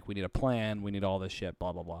he's like, we need a plan, we need all this shit,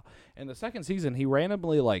 blah, blah, blah. In the second season, he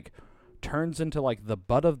randomly, like, turns into, like, the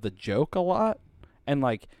butt of the joke a lot, and,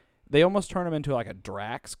 like, they almost turn him into, like, a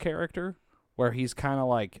Drax character, where he's kind of,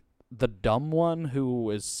 like, the dumb one who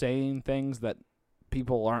is saying things that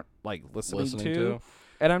people aren't, like, listening to.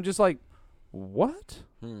 And I'm just like, what?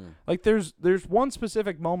 Like, there's one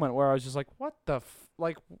specific moment where I was just like, what the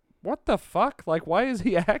fuck? Like, why is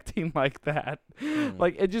he acting like that?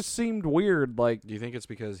 Like, it just seemed weird. Like, do you think it's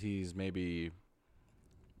because he's maybe?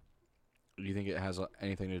 Do you think it has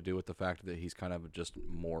anything to do with the fact that he's kind of just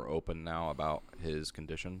more open now about his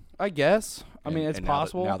condition? I guess. I mean, it's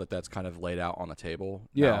possible. Now that that's kind of laid out on the table.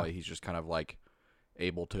 Yeah. Now he's just kind of like,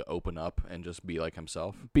 able to open up and just be like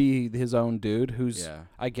himself. Be his own dude who's, Yeah.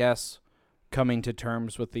 I guess, coming to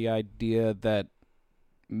terms with the idea that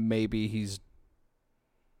maybe he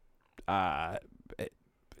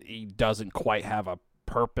doesn't quite have a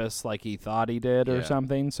purpose like he thought he did or Yeah.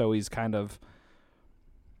 something. So he's kind of,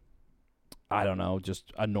 I don't know,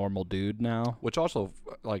 just a normal dude now. Which also,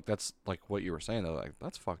 like, that's like what you were saying though. Like,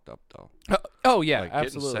 that's fucked up though. Oh yeah, like,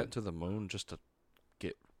 absolutely. Getting sent to the moon just to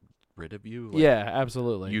get rid of you. Like, Yeah,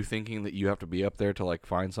 absolutely. You thinking that you have to be up there to like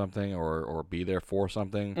find something or be there for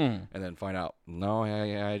something, and then find out no,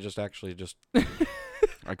 I just actually just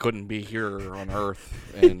I couldn't be here on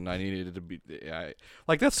Earth, and I needed to be.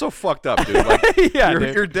 Like that's so fucked up, dude. Like Yeah,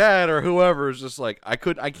 your dad or whoever is just like I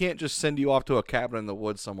can't just send you off to a cabin in the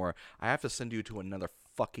woods somewhere. I have to send you to another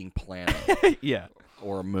fucking planet yeah.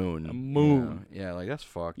 or a moon. A moon. You know? Yeah, like that's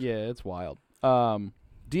fucked. Yeah, it's wild.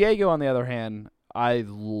 Diego, on the other hand, I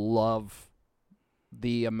love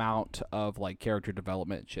the amount of like character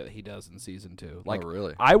development shit he does in season 2. Like, oh,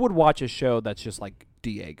 really? I would watch a show that's just like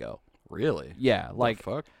Diego. Really? Yeah, like the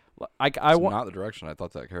fuck. I want not the direction I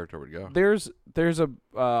thought that character would go. There's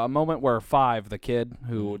a moment where Five, the kid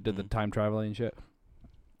who did the time traveling and shit,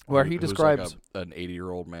 where he describes like an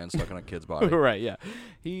 80-year-old man stuck in a kid's body. right, yeah.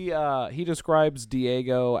 He describes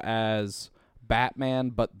Diego as Batman,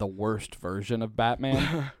 but the worst version of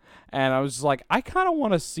Batman. And I was just like, I kind of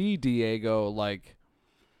want to see Diego like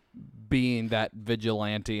being that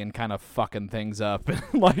vigilante and kind of fucking things up.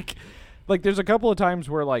 like there's a couple of times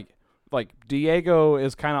where like Diego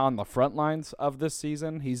is kind of on the front lines of this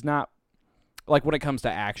season. He's not like when it comes to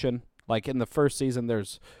action. Like in the first season,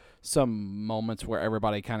 there's some moments where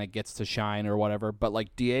everybody kind of gets to shine or whatever. But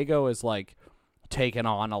like Diego is like taking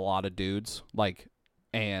on a lot of dudes, like,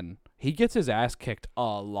 and he gets his ass kicked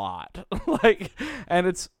a lot. Like, and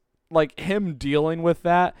it's like him dealing with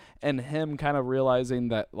that and him kind of realizing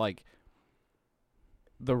that like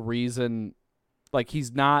the reason, like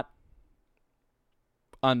he's not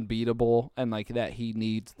unbeatable and like that he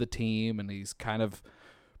needs the team and he's kind of,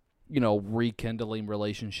 you know, rekindling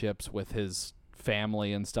relationships with his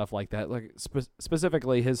family and stuff like that. Like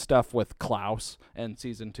specifically his stuff with Klaus in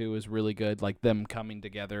season 2 is really good, like them coming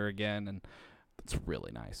together again, and it's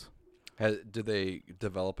really nice. Did they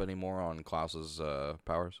develop any more on Klaus's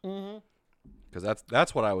powers? Because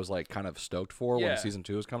that's what I was like kind of stoked for when season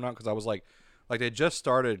 2 was coming out, because I was like they just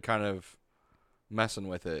started kind of messing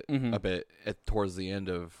with it a bit towards the end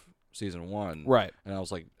of season 1, right? And I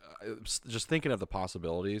was like, just thinking of the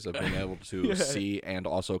possibilities of being able to see and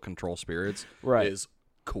also control spirits, right, is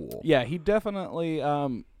cool. Yeah, he definitely.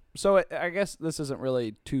 So I guess this isn't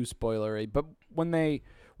really too spoilery, but when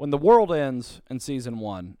the world ends in season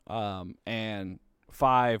 1, and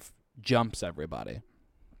 5 jumps everybody,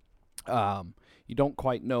 you don't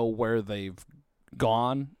quite know where they've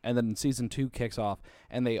gone, and then season 2 kicks off,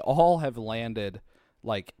 and they all have landed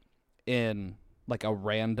like in like a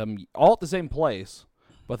random, all at the same place,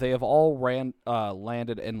 but they have all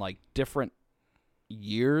landed in like different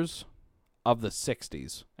years of the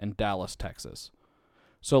 60s in Dallas, Texas.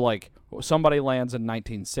 So like somebody lands in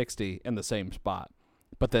 1960 in the same spot,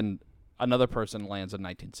 but then another person lands in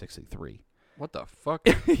 1963. What the fuck?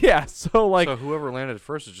 Yeah, so like, so whoever landed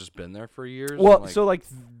first has just been there for years. Well, so like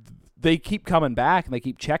they keep coming back and they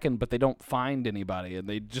keep checking, but they don't find anybody, and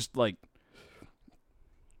they just like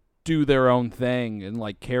do their own thing and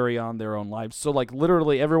like carry on their own lives. So like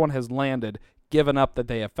literally everyone has landed, given up that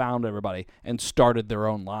they have found everybody, and started their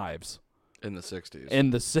own lives in the 60s.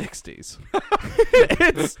 In the 60s.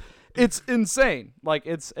 It's insane. Like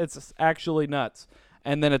it's actually nuts.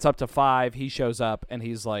 And then it's up to 5. He shows up and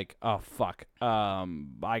he's like, "Oh fuck,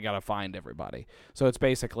 I gotta find everybody." So it's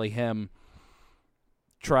basically him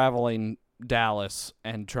traveling Dallas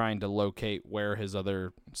and trying to locate where his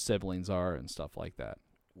other siblings are and stuff like that.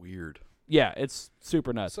 Weird. Yeah, it's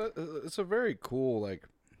super nuts. So, it's a very cool like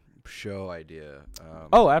show idea.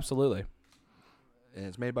 Oh, absolutely. And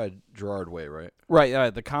it's made by Gerard Way, right?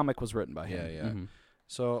 Right. The comic was written by him. Yeah. Mm-hmm.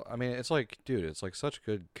 So I mean, it's like, dude, it's like such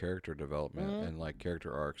good character development and like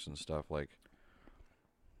character arcs and stuff. Like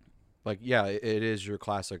yeah, it is your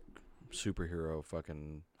classic superhero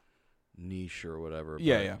fucking niche or whatever.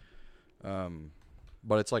 Yeah.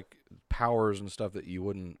 But it's like powers and stuff that you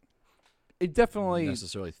wouldn't. It definitely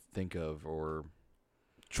necessarily think of, or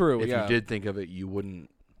true. If you did think of it, you wouldn't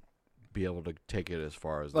be able to take it as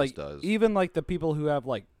far as like, this does. Even like the people who have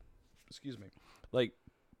like, like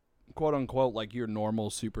quote unquote like your normal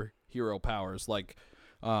superhero powers, like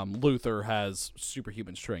Luther has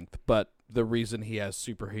superhuman strength, but the reason he has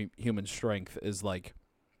superhuman strength is like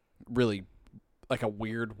really like a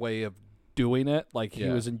weird way of doing it. Like he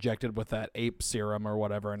Yeah. was injected with that ape serum or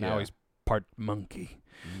whatever, and now Yeah. he's part monkey.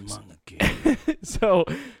 Monkey. so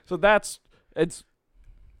that's it's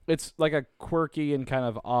like a quirky and kind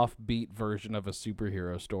of offbeat version of a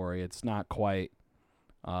superhero story. It's not quite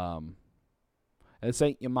this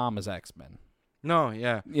ain't your mama's X-Men. No,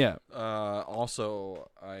 yeah. Yeah. Also,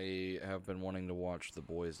 I have been wanting to watch The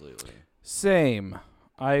Boys lately. Same.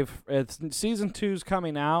 It's season 2's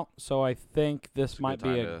coming out, so I think this might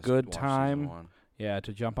be a good watch time. season 1. Yeah,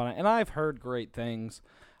 to jump on it. And I've heard great things.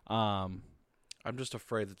 I'm just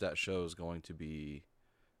afraid that show is going to be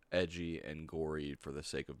edgy and gory for the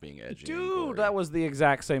sake of being edgy and gory. Dude, that was the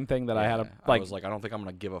exact same thing that I had. I was like, I don't think I'm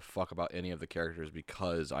going to give a fuck about any of the characters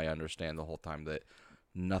because I understand the whole time that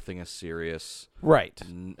nothing is serious. Right.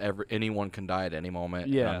 Anyone can die at any moment.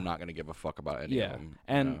 Yeah. And I'm not going to give a fuck about any of them.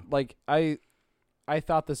 And like I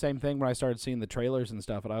thought the same thing when I started seeing the trailers and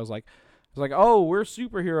stuff, and I was like, oh, we're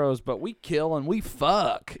superheroes, but we kill and we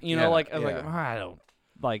fuck. You know, like I was like, I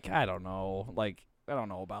don't know. Like I don't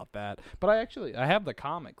know about that. But I have the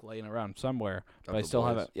comic laying around somewhere, but I still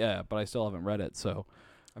haven't. Yeah, but I still haven't read it. So,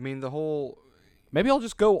 I mean, the whole. Maybe I'll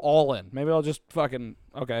just go all in. Maybe I'll just fucking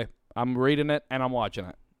okay. I'm reading it and I'm watching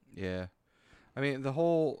it. Yeah, I mean the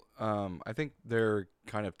whole. I think their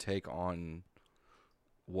kind of take on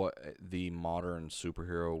what the modern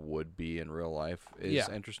superhero would be in real life is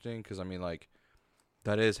interesting because I mean like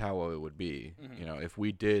that is how it would be. Mm-hmm. You know, if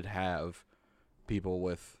we did have people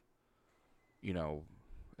with, you know,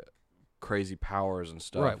 crazy powers and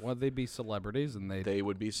stuff. Right. Well, they'd be celebrities, and they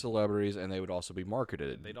would be celebrities, and they would also be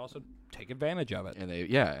marketed. They'd also take advantage of it. And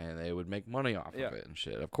they would make money off of it and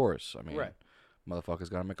shit. Of course. I mean, motherfuckers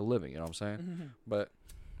gotta make a living. You know what I'm saying? Mm-hmm. But,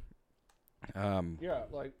 yeah,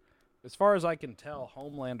 like as far as I can tell,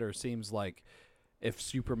 Homelander seems like if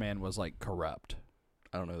Superman was like corrupt.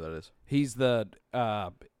 I don't know who that is. He's the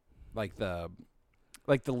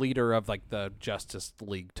the leader of like the Justice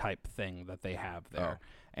League type thing that they have there. Oh.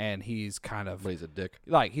 And he's kind of But he's a dick.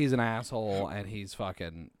 like he's an asshole and he's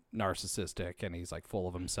fucking narcissistic and he's like full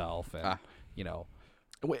of himself and you know.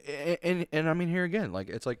 And I mean here again, like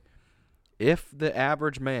it's like if the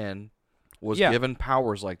average man was given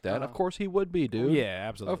powers like that, of course he would be, dude. Yeah,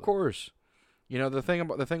 absolutely. Of course. You know, the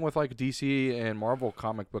thing with like DC and Marvel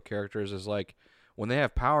comic book characters is like when they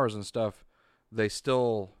have powers and stuff, they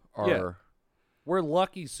still are. Yeah. We're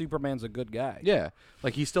lucky Superman's a good guy. Yeah,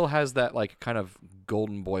 like he still has that like kind of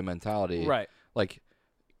golden boy mentality. Right. Like,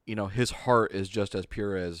 you know, his heart is just as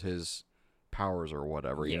pure as his powers or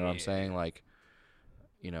whatever. You know what I'm saying? Like,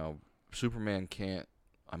 you know, Superman can't.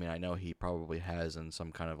 I mean, I know he probably has in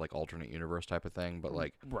some kind of like alternate universe type of thing, but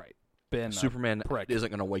like, Superman isn't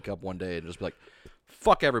gonna wake up one day and just be like,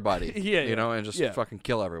 "Fuck everybody," you know, and just fucking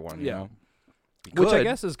kill everyone. You know. Which I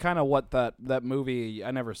guess is kind of what that movie, I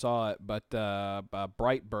never saw it, but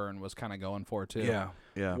Brightburn was kind of going for too.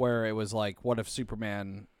 Yeah. Where it was like, what if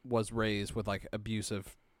Superman was raised with like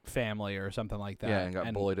abusive family or something like that? Yeah, and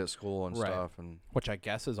got bullied at school and stuff. And which I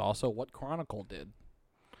guess is also what Chronicle did.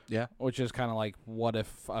 Yeah. Which is kind of like, what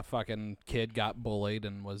if a fucking kid got bullied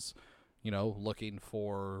and was, you know, looking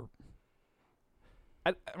for...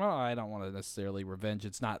 I don't want to necessarily revenge.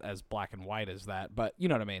 It's not as black and white as that, but you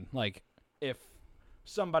know what I mean? Like, if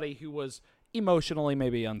somebody who was emotionally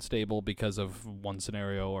maybe unstable because of one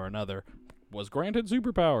scenario or another was granted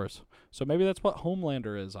superpowers. So maybe that's what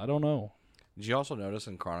Homelander is. I don't know. Did you also notice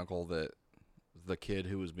in Chronicle that the kid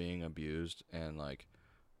who was being abused and like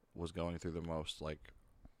was going through the most like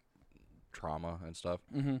trauma and stuff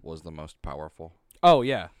was the most powerful? Oh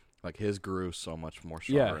yeah. Like his grew so much more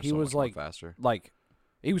stronger. Yeah, he so was much more like faster. Like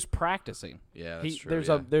he was practicing. Yeah, that's true.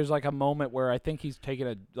 There's like a moment where I think he's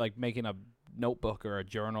taking making a notebook or a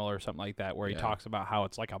journal or something like that where he talks about how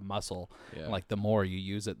it's like a muscle. Yeah. And like the more you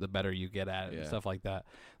use it, the better you get at it and Yeah. stuff like that.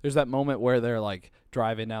 There's that moment where they're like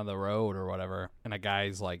driving down the road or whatever, and a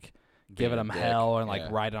guy's like giving them hell and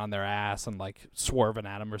like riding on their ass and like swerving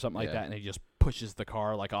at him or something like that, and he just pushes the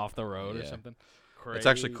car like off the road or something. Crazy. It's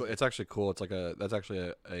actually cool. It's actually cool. It's like that's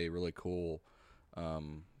actually a really cool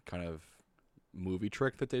kind of movie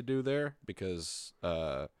trick that they do there because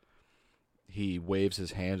he waves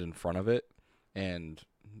his hand in front of it and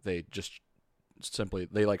they just simply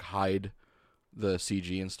like hide the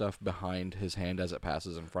CG and stuff behind his hand as it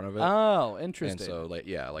passes in front of it. Oh, interesting. And so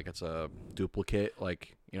like it's a duplicate,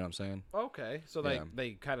 like, you know what I'm saying? Okay, so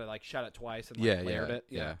they kind of like shot it twice and like layered it.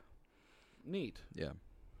 Yeah. Neat. Yeah.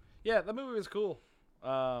 Yeah, the movie was cool.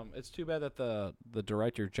 It's too bad that the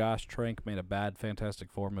director Josh Trank made a bad Fantastic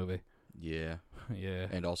Four movie. Yeah. Yeah.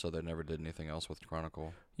 And also they never did anything else with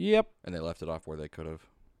Chronicle. Yep. And they left it off where they could have.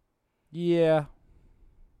 Yeah.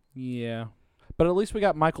 Yeah. But at least we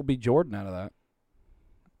got Michael B. Jordan out of that.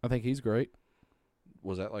 I think he's great.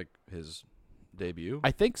 Was that like his debut? I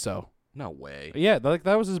think so. No way. Yeah,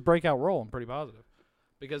 that was his breakout role. I'm pretty positive.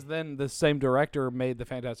 Because then the same director made the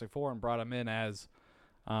Fantastic Four and brought him in as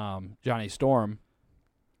Johnny Storm.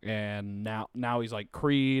 And now he's like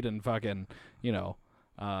Creed and fucking,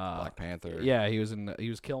 Black Panther. Yeah, he was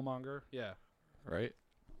Killmonger. Yeah. Right?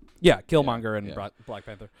 Yeah, Killmonger and yeah. Black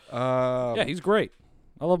Panther. Yeah, he's great.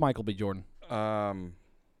 I love Michael B. Jordan. What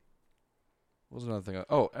was another thing?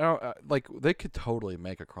 Like they could totally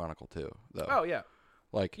make a Chronicle too, though. Oh yeah.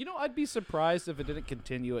 Like I'd be surprised if it didn't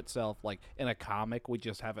continue itself like in a comic we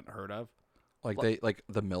just haven't heard of. Like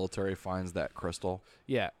the military finds that crystal.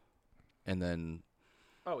 Yeah. And then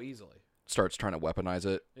easily. Starts trying to weaponize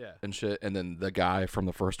it. Yeah. And shit. And then the guy from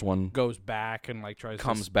the first one goes back and like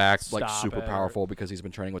comes back like stop super it powerful because he's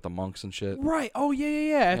been training with the monks and shit. Right. Oh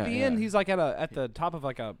yeah. At the end yeah. he's like at the top of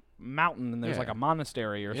like a mountain and there's like a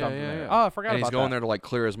monastery or something there. Yeah. Oh, I forgot about that. And he's going there to like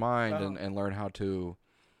clear his mind and learn how to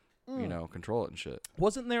control it and shit.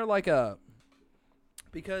 Wasn't there like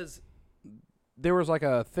because there was like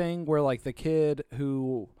a thing where like the kid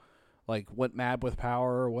who like went mad with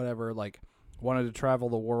power or whatever like wanted to travel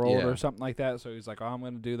the world or something like that, so he's like, I'm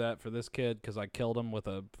going to do that for this kid because I killed him with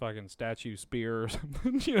a fucking statue spear or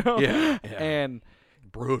something, Yeah. And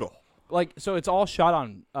brutal. Like, so it's all shot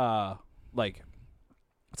on like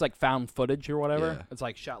it's like found footage or whatever. Yeah. It's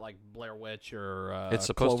like shot like Blair Witch or It's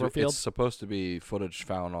supposed Cloverfield. to be footage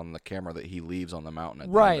found on the camera that he leaves on the mountain. At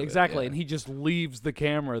the Right, end of exactly. It. Yeah. And he just leaves the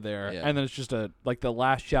camera there, and then it's just like the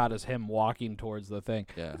last shot is him walking towards the thing.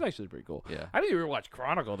 Yeah. It's actually pretty cool. Yeah. I didn't even watch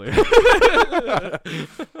Chronicle, dude. God,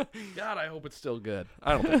 I hope it's still good.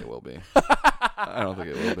 I don't think it will be. I don't think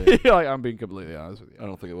it will be. Like, I'm being completely honest with you. I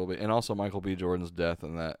don't think it will be. And also, Michael B. Jordan's death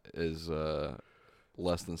in that is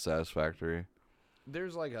less than satisfactory.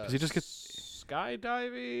 There's like a he just gets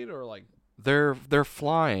skydiving or like they're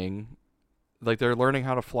flying, like they're learning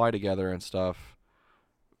how to fly together and stuff.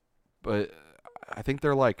 But I think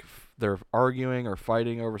they're arguing or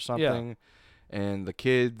fighting over something, and the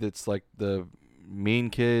kid that's like the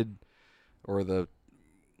mean kid or the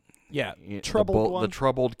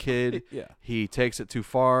troubled kid, he takes it too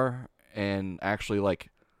far and actually like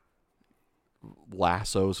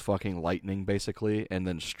lassos fucking lightning basically and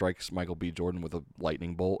then strikes Michael B. Jordan with a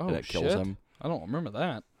lightning bolt and it kills him. I don't remember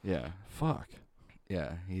that. Yeah. Fuck.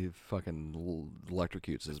 Yeah, he fucking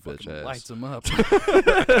electrocutes his bitch ass. Lights him up.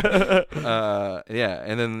 Yeah,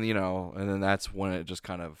 and then that's when it just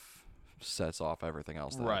kind of sets off everything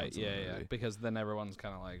else. That right, yeah. Because then everyone's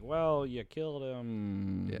kind of like, well, you killed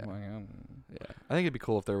him. Yeah. Yeah. I think it'd be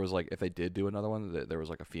cool if there was like, if they did do another one, that there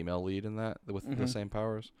was like a female lead in that with the same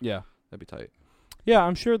powers. Yeah. That'd be tight. Yeah,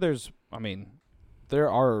 I'm sure there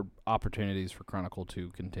are opportunities for Chronicle to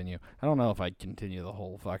continue. I don't know if I'd continue the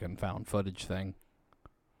whole fucking found footage thing.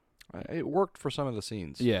 It worked for some of the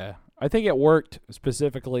scenes. Yeah. I think it worked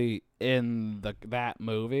specifically in that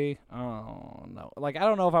movie. Oh, no. Like, I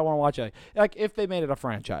don't know if I want to watch it. Like, if they made it a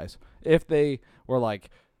franchise. If they were like,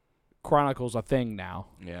 Chronicle's a thing now.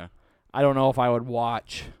 Yeah. I don't know if I would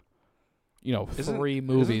watch, 3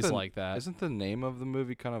 movies like that. Isn't the name of the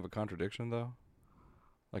movie kind of a contradiction, though?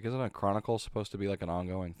 Like, isn't a Chronicle supposed to be like an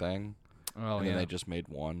ongoing thing? Oh, and then they just made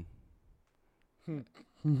one.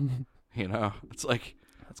 It's like,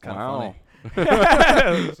 that's kind of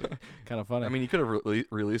funny. Kind of funny. I mean, you could have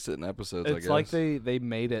released it in episodes, I guess. It's like they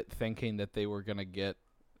made it thinking that they were going to get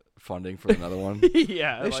funding for another one.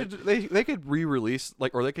 Yeah. They could re-release,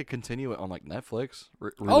 like, or they could continue it on, like, Netflix. Oh,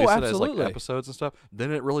 absolutely. absolutely. It as, like, episodes and stuff.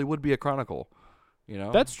 Then it really would be a Chronicle,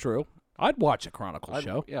 That's true. I'd watch a Chronicle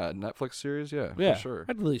show. Yeah, Netflix series, for sure.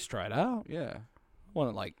 I'd at least try it out. Yeah. I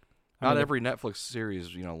want to, Not every Netflix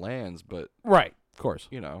series, lands, but... Right, of course.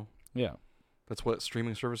 Yeah. That's what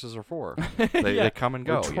streaming services are for. They come and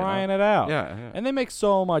go. We're trying it out. Yeah. And they make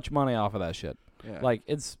so much money off of that shit. Yeah. Like,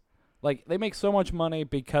 it's... Like, they make so much money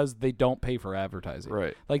because they don't pay for advertising.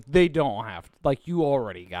 Right. Like, they don't have to. Like, you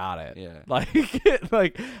already got it. Yeah. Like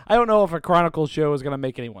I don't know if a Chronicle show is going to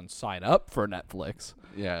make anyone sign up for Netflix.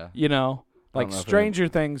 Yeah. Like, Stranger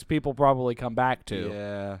Things people probably come back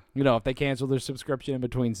to. Yeah. If they cancel their subscription in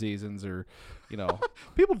between seasons or,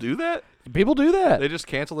 People do that? People do that. They just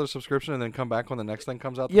cancel their subscription and then come back when the next thing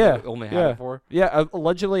comes out that they only had it for? Yeah,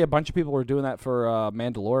 allegedly a bunch of people were doing that for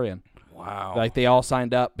Mandalorian. Wow. Like, they all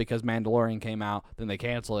signed up because Mandalorian came out, then they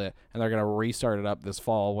cancel it, and they're going to restart it up this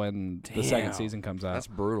fall when the second season comes out. That's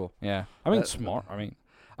brutal. Yeah. I mean, smart.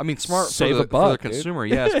 I mean, smart save for a buck, for the consumer,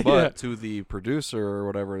 yes, but Yeah. to the producer or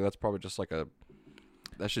whatever, that's probably just like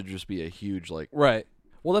that should just be a huge, like... Right.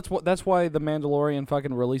 Well, that's why the Mandalorian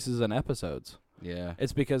fucking releases in episodes. Yeah.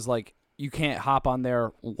 It's because, like, you can't hop on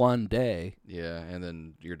there one day Yeah, and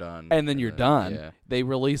then you're done. and then you're done. Yeah. They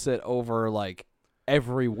release it over like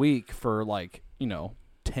every week for like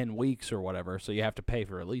 10 weeks or whatever, so you have to pay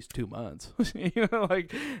for at least 2 months.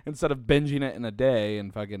 Like instead of binging it in a day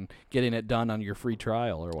and fucking getting it done on your free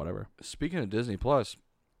trial or whatever. Speaking of Disney Plus,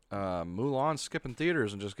 Mulan's skipping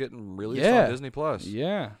theaters and just getting released Yeah. on Disney Plus.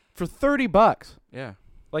 Yeah, for $30. Yeah.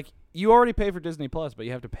 Like you already pay for Disney Plus, but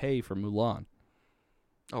you have to pay for Mulan.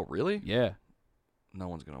 Oh, really? Yeah. No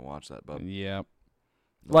one's gonna watch that, bub. Yeah.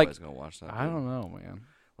 Nobody's gonna watch that. I don't know, man.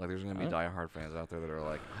 Like, there's gonna be diehard fans out there that are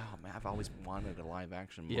like, "Oh man, I've always wanted a live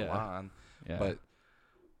action Mulan," Yeah. but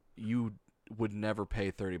you would never pay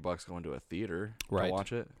 $30 going to a theater Right. to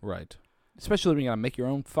watch it. Right. Especially when you gotta make your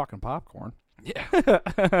own fucking popcorn. Yeah.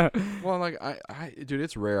 Well, like dude,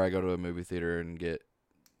 it's rare I go to a movie theater and get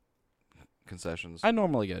concessions. I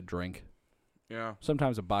normally get a drink. Yeah.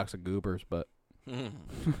 Sometimes a box of goobers, but What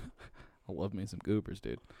I love me some goobers,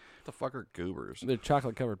 dude. the fuck are goobers? They're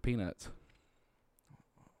chocolate covered peanuts.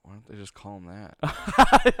 Why don't they just call them that?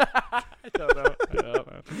 I don't know.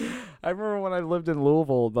 I remember when I lived in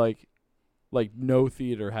Louisville, like no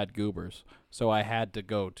theater had goobers, so I had to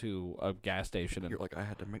go to a gas station and You're like, I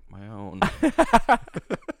had to make my own.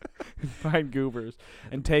 find goobers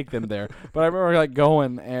and take them there. But I remember like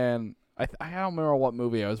going and I don't remember what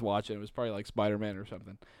movie I was watching. It was probably like Spider-Man or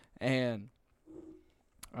something. And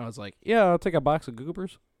I was like, yeah, I'll take a box of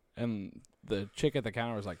goobers. And the chick at the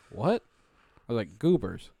counter was like, what? I was like,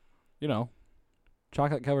 goobers.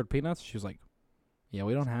 Chocolate covered peanuts? She was like, yeah,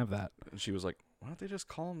 we don't have that. And she was like, why don't they just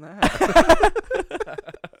call them that?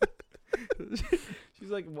 She's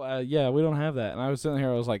like, well, yeah, we don't have that. And I was sitting here,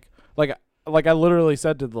 I was like I literally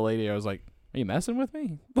said to the lady, I was like, are you messing with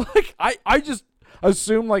me? Like, I just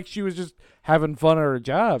assumed like she was just having fun at her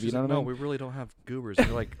job. She's You know like, what I no, mean? we really don't have goobers. And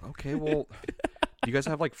you're like, okay, well, do you guys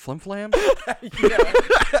have like flim flams? Yeah.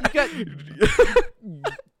 You got,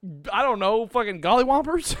 I don't know, fucking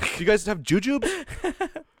gollywompers? Do you guys have jujubes?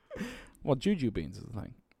 Well, juju beans is the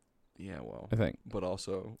thing, Yeah, well, I think. but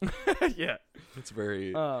also Yeah. it's a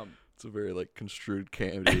very like construed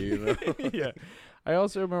candy, you know. Yeah. I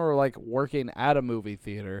also remember like working at a movie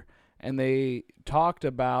theater, and they talked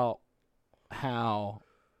about how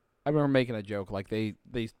I remember making a joke. Like they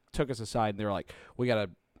took us aside and they were like, "We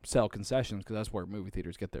gotta sell concessions because that's where movie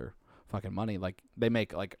theaters get their fucking money. Like they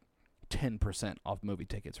make like 10% off movie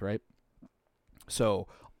tickets, right? So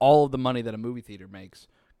all of the money that a movie theater makes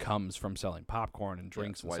comes from selling popcorn and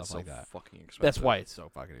drinks and stuff like that. Fucking expensive. That's why it's so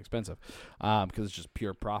fucking expensive, because it's just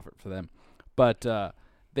pure profit for them. But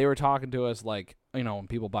they were talking to us like, when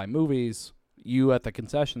people buy movies, you at the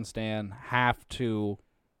concession stand have to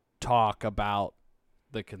talk about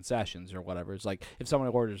the concessions or whatever. It's like if someone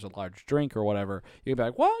orders a large drink or whatever, you'd be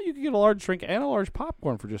like, well, you can get a large drink and a large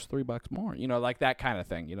popcorn for just $3 more. Like that kind of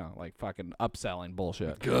thing, like fucking upselling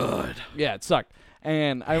bullshit. Good. Yeah, it sucked.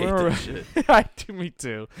 And I hate remember that shit. me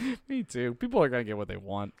too. People are going to get what they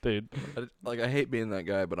want, dude. I hate being that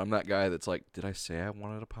guy, but I'm that guy that's like, did I say I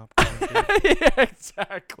wanted a popcorn? Yeah,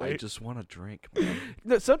 exactly. I just want a drink, man.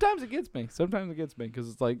 No, sometimes it gets me because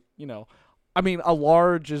it's like, I mean, a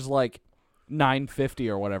large is like $9.50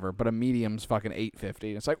 or whatever, but a medium's fucking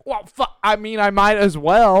 $8.50. It's like, well, I mean, I might as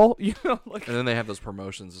well, like. And then they have those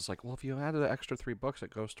promotions. It's like, well, if you add the extra $3,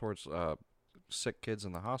 it goes towards sick kids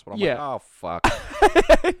in the hospital. I'm Yeah. like, oh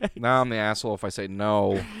fuck. Now I'm the asshole if I say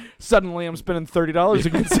no. Suddenly, I'm spending $30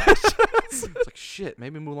 in concessions. It's like shit.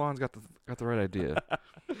 Maybe Mulan's got the right idea.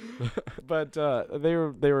 But they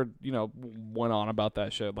were went on about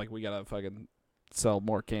that shit. Like, we gotta fucking sell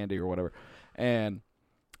more candy or whatever. And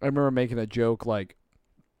I remember making a joke like,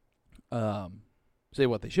 say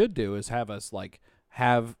what they should do is have us like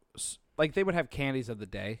they would have candies of the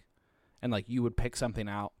day, and like you would pick something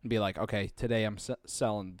out and be like, okay, today I'm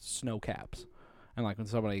selling snow caps. And like when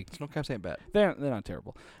somebody Snow caps ain't bad. they're not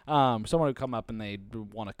terrible. Someone would come up and they'd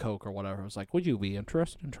want a Coke or whatever. It was like, would you be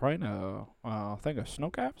interested in trying a thing of snow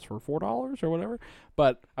caps for $4 or whatever?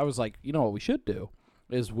 But I was like, what we should do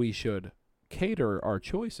is we should cater our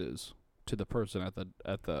choices to the person at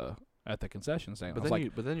the concession stand.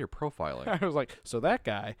 But then you're profiling. I was like, so that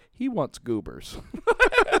guy, he wants goobers.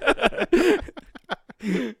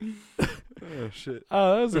 Oh shit.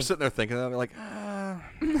 That was They're sitting there thinking that. They're like, I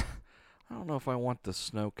don't know if I want the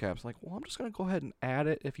snow caps. Like, well, I'm just gonna go ahead and add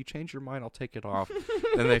it. If you change your mind, I'll take it off.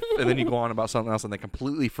 and then you go on about something else, and they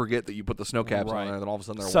completely forget that you put the snow caps on there. And then all of a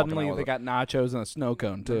sudden they're suddenly walking out they got nachos and a snow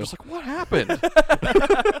cone too. They're just like, what happened?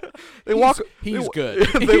 He's good.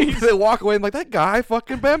 They walk away and like, that guy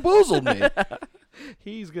fucking bamboozled me.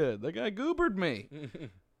 He's good. That guy goobered me.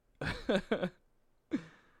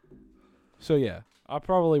 So yeah, I'll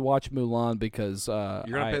probably watch Mulan because You're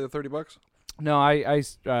gonna pay the $30? No,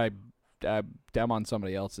 I'm on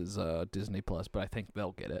somebody else's Disney Plus, but I think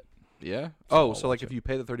they'll get it. Yeah. I'll So like watch if it. you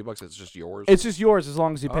pay the $30, it's just yours. It's just yours as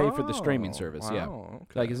long as you pay for the streaming service. Wow, Yeah,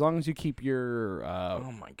 okay. like as long as you keep your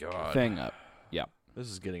oh my god, thing up. Yeah. This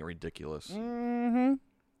is getting ridiculous. Mm-hmm.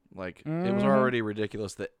 Like it was already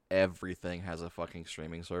ridiculous that everything has a fucking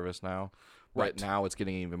streaming service now. Right. But now it's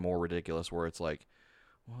getting even more ridiculous where it's like,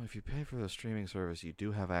 well, if you pay for the streaming service, you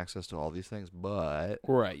do have access to all these things, but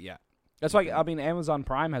Right. Yeah. That's like I mean, Amazon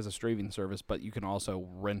Prime has a streaming service, but you can also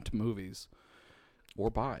rent movies or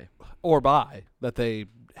buy. or buy that they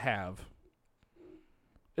have.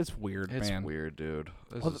 It's weird, It's man. weird, dude.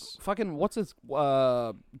 This Well, is... fucking what's this?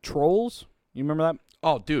 Trolls. You remember that?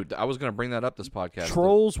 Oh, dude, I was gonna bring that up this podcast.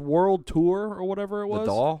 Trolls World Tour or whatever it was. The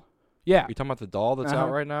doll. Yeah. You talking about the doll that's out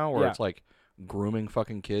right now, where Yeah. it's like grooming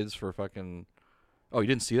fucking kids for fucking. Oh, you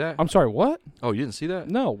didn't see that? I'm sorry. What? Oh, you didn't see that?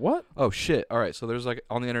 No. What? Oh shit! All right, so there's like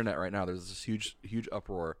on the internet right now. There's this huge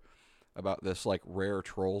uproar about this like rare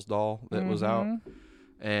Trolls doll that was out,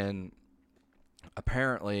 and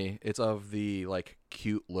apparently it's of the like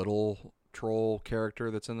cute little troll character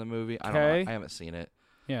that's in the movie. I don't know. I haven't seen it.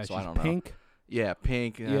 Yeah. So she's I don't know. pink. Yeah,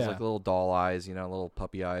 pink and has Yeah. like little doll eyes, little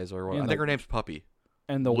puppy eyes or what. And I think the- her name's Puppy.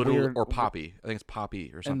 And the Literally, weird or Poppy. I think it's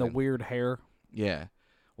Poppy or something. and the weird hair. Yeah.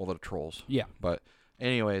 Well, the trolls. Yeah. But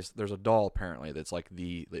anyways, there's a doll apparently that's like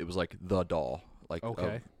it was like the doll like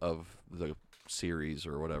Okay. of the series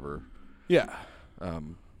or whatever. Yeah.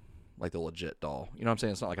 Like the legit doll. You know what I'm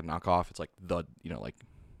saying? It's not like a knockoff. It's like the, like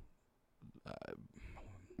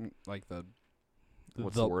Like the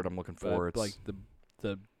what's the word I'm looking for? It's like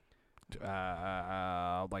the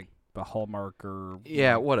like the Hallmark or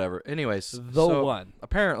yeah, whatever. Anyways, the one.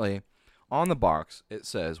 Apparently, on the box it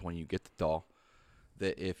says when you get the doll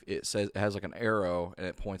that if it says it has like an arrow and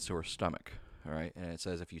it points to her stomach, all right, and it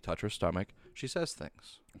says if you touch her stomach, she says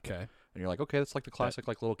things. Okay. And you're like, okay, that's like the classic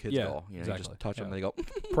like little kid's Yeah, doll. You exactly. just touch them, Yeah. and they go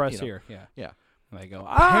Press you know. here. Yeah. Yeah. And they go,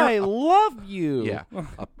 I love you. Yeah.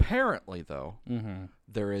 Apparently, though, Mm-hmm.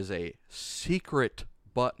 there is a secret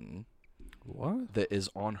button What? that is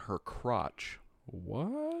on her crotch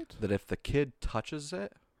What? that if the kid touches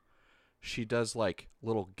it, she does like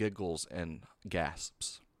little giggles and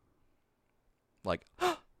gasps. Like,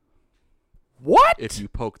 What? if you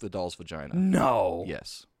poke the doll's vagina. No.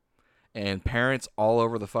 Yes. And parents all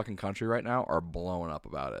over the fucking country right now are blowing up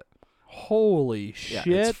about it. Holy Yeah, shit.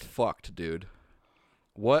 it's fucked, dude.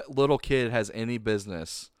 What little kid has any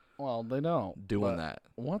business Well, they don't. doing but that?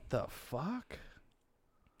 What the fuck?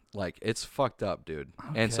 Like, it's fucked up, dude.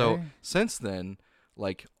 And so, Okay. since then,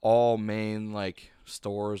 like, all main, like,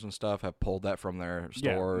 stores and stuff have pulled that from their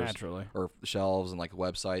stores. Yeah, naturally. Or shelves and, like,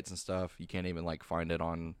 websites and stuff. You can't even, like, find it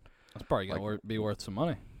on... That's probably going to be worth some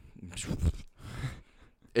money.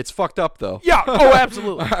 It's fucked up, though. Yeah. Oh,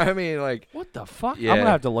 absolutely. I mean, like... What the fuck? Yeah. I'm going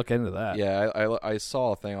to have to look into that. Yeah, I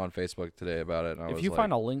saw a thing on Facebook today about it, and I was If you like...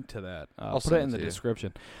 find a link to that, I'll put send it it in the to you.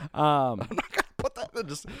 description. Put that in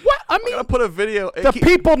just... What? I I'm mean, gonna put a video... the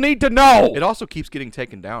people need to know. It also keeps getting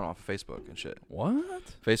taken down off of Facebook and shit. What?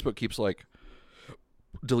 Facebook keeps, like,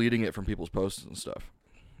 deleting it from people's posts and stuff.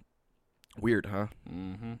 Weird, huh?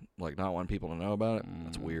 Mm-hmm. Like, not wanting people to know about it?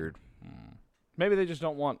 That's weird. Maybe they just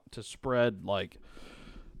don't want to spread, like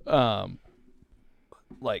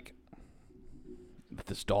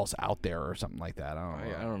this doll's out there or something like that. I don't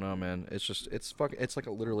know. I don't know, man. It's just... It's like it's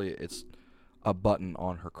a button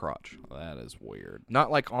on her crotch. That is weird. Not,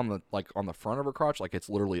 like, on the front of her crotch. Like, it's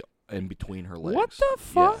literally in between her legs. What the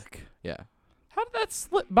fuck? Yeah. How did that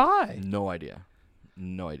slip by? No idea.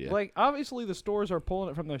 No idea. Like, obviously the stores are pulling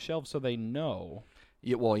it from their shelves so they know.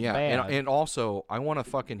 Yeah, well, yeah. Bad. And also, I want to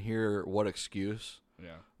fucking hear what excuse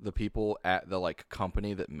Yeah. the people at the, like,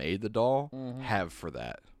 company that made the doll Mm-hmm. have for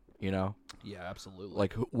that. You know? Yeah, absolutely.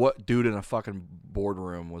 Like, what dude in a fucking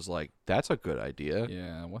boardroom was like, that's a good idea.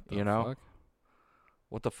 yeah, what the You know? fuck?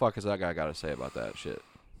 What the fuck has that guy got to say about that shit?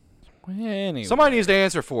 Well, anyway. Somebody needs to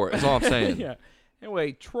answer for it, is all I'm saying. Yeah.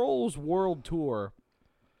 Anyway, Trolls World Tour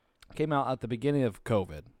came out at the beginning of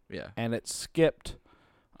COVID, Yeah. and it skipped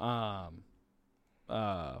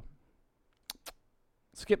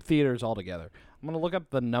theaters altogether. I'm going to look up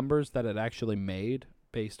the numbers that it actually made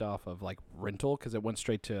based off of, like, rental, because it went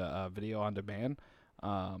straight to video on demand.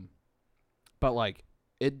 But, like,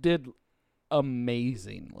 it did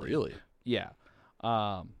amazingly. Really? Yeah.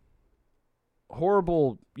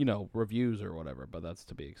 Horrible, reviews or whatever, but that's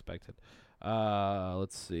to be expected.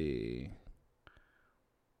 Let's see.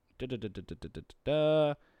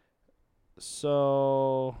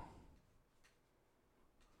 So,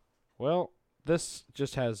 well, this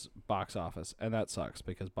just has box office, and that sucks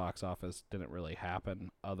because box office didn't really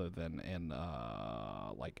happen other than in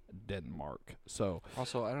like Denmark. So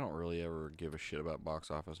Also, I don't really ever give a shit about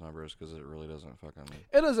box office numbers because it really doesn't fucking.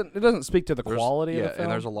 it doesn't speak to the There's- quality yeah, of the film.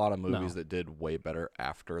 and there's a lot of movies No. that did way better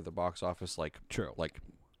after the box office, like True.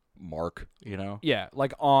 Mark, you know. Yeah,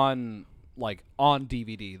 like on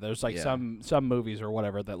DVD. There's like Yeah. some movies or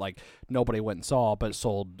whatever that like nobody went and saw, but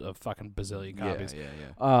sold a fucking bazillion copies.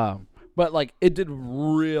 Yeah. But like it did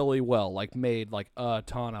really well. Like made like a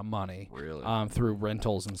ton of money. Really. Through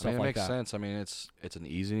rentals and I stuff mean, it like makes that. sense. I mean, it's an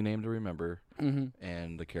easy name to remember, Mm-hmm.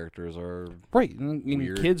 and the characters are Right, and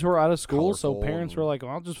Weird, kids were out of school, so colorful, parents were and- like,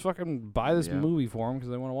 well, "I'll just fucking buy this Yeah. movie for them because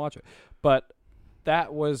they want to watch it." But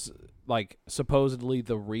that was like supposedly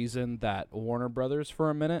the reason that Warner Brothers for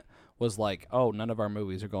a minute was like, "Oh, none of our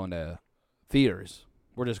movies are going to theaters.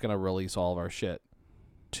 We're just gonna release all of our shit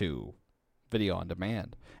to video on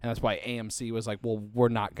demand." And that's why AMC was like, "Well, we're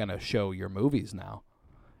not gonna show your movies now."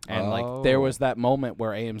 And like there Oh. was that moment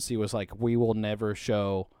where AMC was like, "We will never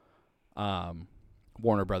show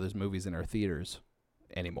Warner Brothers movies in our theaters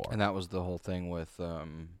anymore." and that was the whole thing with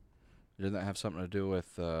didn't that have something to do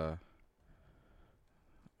with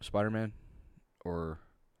Spider-Man, or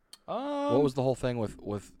what was the whole thing with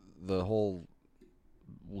the whole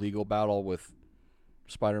legal battle with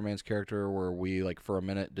Spider-Man's character, where we like for a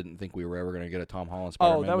minute didn't think we were ever going to get a Tom Holland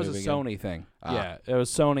Spider-Man that was a movie again? Sony thing. Ah. Yeah, it was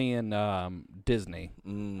Sony and Disney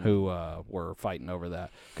who were fighting over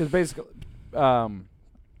that because basically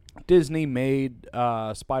Disney made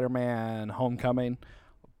Spider-Man Homecoming,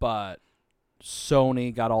 but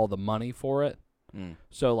Sony got all the money for it.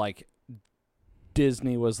 So like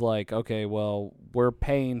Disney was like, okay, well, we're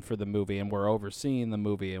paying for the movie and we're overseeing the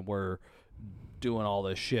movie and we're doing all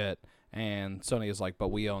this shit. And Sony is like, but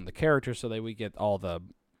we own the character, so that we get all the,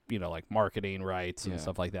 like marketing rights and Yeah.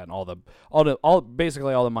 stuff like that, and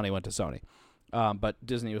basically all the money went to Sony. But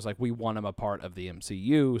Disney was like, we want them a part of the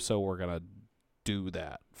MCU, so we're gonna do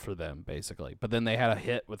that for them, basically. But then they had a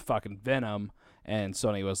hit with fucking Venom, and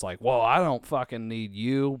Sony was like, well, I don't fucking need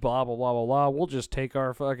you, blah, blah, blah, blah, blah. We'll just take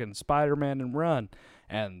our fucking Spider-Man and run.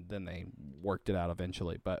 And then they worked it out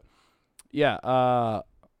eventually. But, yeah,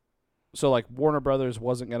 so, like, Warner Brothers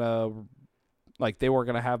wasn't going to, like, they were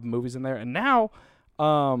going to have movies in there. And now,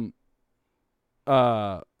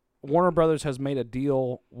 Warner Brothers has made a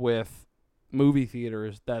deal with movie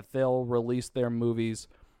theaters that they'll release their movies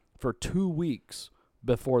for 2 weeks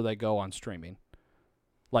before they go on streaming.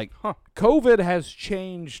 Like, COVID has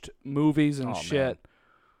changed movies and shit.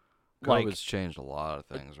 COVID's Like, changed a lot of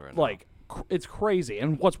things right now. like it's crazy.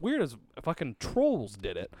 And what's weird is fucking Trolls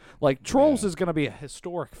did it. Like, Trolls is going to be a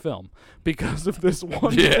historic film because of this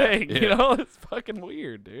one thing. yeah. You know, it's fucking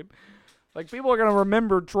weird, dude. Like, people are going to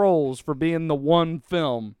remember Trolls for being the one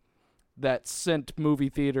film that sent movie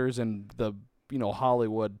theaters and the,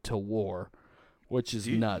 Hollywood to war, which is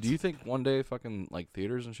nuts. Do you think one day fucking like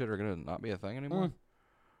theaters and shit are gonna not be a thing anymore?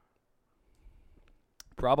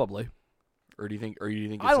 Probably. Or do you think?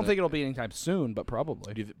 I don't think it'll be anytime soon, but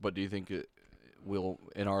probably. Do you think it will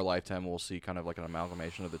in our lifetime we'll see kind of like an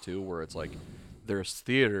amalgamation of the two, where it's like there's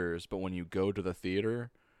theaters, but when you go to the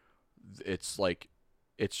theater, it's like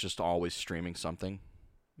it's just always streaming something,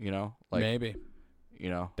 Like Maybe.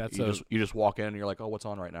 That's you just walk in and you're like, oh, what's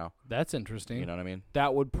on right now? That's interesting. You know what I mean?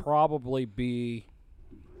 That would probably be,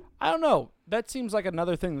 I don't know. That seems like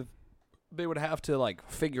another thing that they would have to like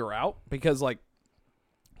figure out because like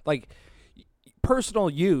personal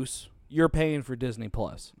use, you're paying for Disney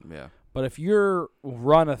Plus. Yeah. But if you're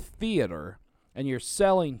run a theater and you're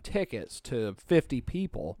selling tickets to 50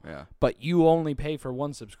 people, Yeah. but you only pay for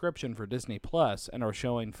one subscription for Disney Plus and are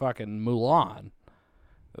showing fucking Mulan,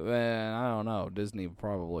 then I don't know. Disney would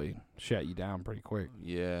probably shut you down pretty quick.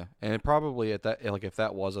 Yeah, and probably at that, like, if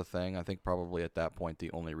that was a thing, I think probably at that point the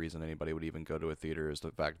only reason anybody would even go to a theater is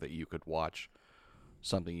the fact that you could watch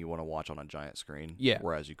something you want to watch on a giant screen. Yeah.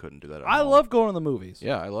 Whereas you couldn't do that at I home. love going to the movies.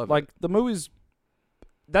 Yeah, I love like it. the movies.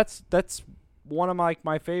 That's one of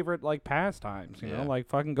my favorite like pastimes. You know, Yeah. like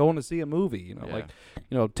fucking going to see a movie. You know, Yeah.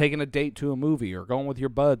 like taking a date to a movie or going with your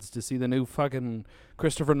buds to see the new fucking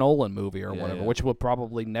Christopher Nolan movie or Yeah, whatever, yeah. which we'll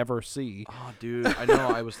probably never see. Oh, dude, I know.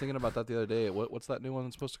 I was thinking about that the other day. What's that new one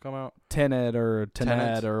that's supposed to come out? Tenet or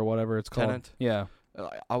Tenet. or whatever it's called. Tenet. Yeah.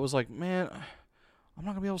 I was like, man, I'm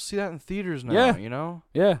not gonna be able to see that in theaters now. Yeah. You know,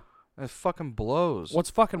 Yeah. it fucking blows. What's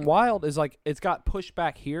fucking wild is like it's got pushed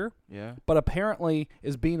back here, Yeah. but apparently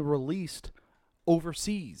is being released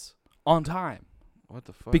overseas on time. What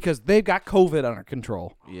the fuck? because they've got COVID under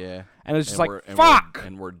control. Yeah. And it's just And like, we're- fuck!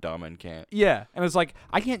 And we're dumb and can't. Yeah. And it's like,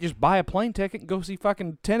 I can't just buy a plane ticket and go see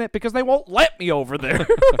fucking Tenet because they won't let me over there.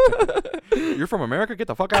 You're from America? Get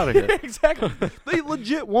the fuck out of here. Exactly. They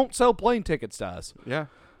legit won't sell plane tickets to us Yeah.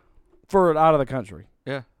 for out of the country.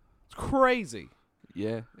 Yeah. It's crazy.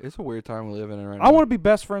 Yeah. It's a weird time we live in right now. I want to be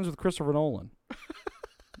best friends with Christopher Nolan.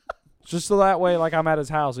 Just so that way, like, I'm at his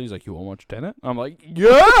house and he's like, "You want to watch Tenet?" I'm like,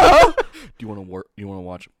 "Yeah." Do you want to work? You want to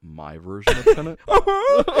watch my version of Tenet?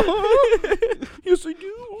 Yes, I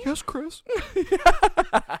do. Yes, Chris.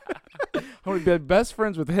 I want to be best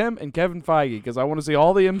friends with him and Kevin Feige because I want to see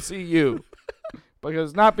all the MCU because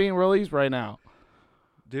it's not being released right now.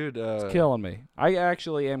 Dude, It's killing me. I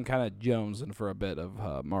actually am kind of jonesing for a bit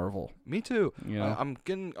of Marvel. me too. You know? I'm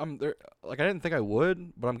there. Like I didn't think I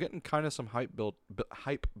would, but I'm getting kind of some hype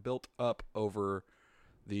built up over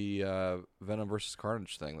the Venom versus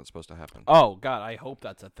Carnage thing that's supposed to happen. Oh God, I hope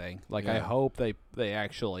that's a thing. Like I Yeah. hope they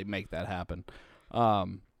actually make that happen. I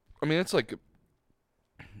mean, it's like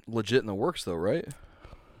legit in the works, though, right?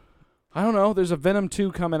 I don't know. There's a Venom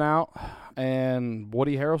 2 coming out, and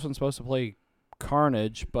Woody Harrelson's supposed to play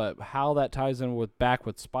Carnage, but how that ties in with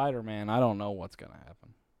Spider-Man, I don't know what's gonna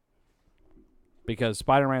happen. Because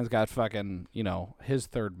Spider-Man's got fucking, his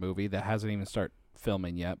third movie that hasn't even started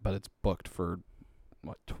filming yet, but it's booked for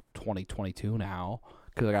 2022 now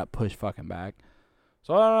because I got pushed fucking back.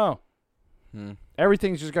 So I don't know.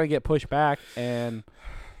 Everything's just gonna get pushed back, and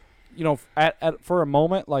for a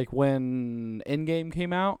moment, like when Endgame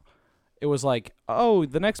came out, it was like, oh,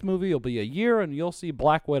 the next movie will be a year and you'll see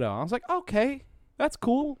Black Widow. I was like, okay, that's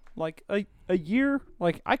cool. Like a year,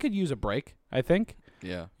 like I could use a break, I think.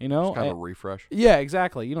 Yeah. Just kind of a refresh. Yeah,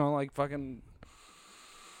 exactly. Like fucking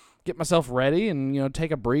get myself ready and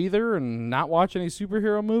take a breather and not watch any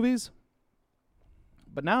superhero movies.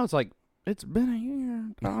 But now it's like it's been a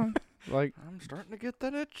year, dog. Like I'm starting to get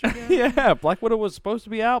that itch again. yeah, Black Widow was supposed to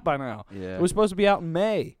be out by now. Yeah. It was supposed to be out in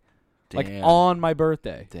May. Damn. Like on my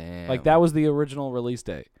birthday. Damn. Like that was the original release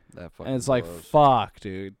date. That fucking And it's like, blows. fuck,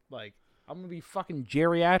 dude. Like, I'm going to be fucking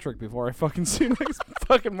geriatric before I fucking see the next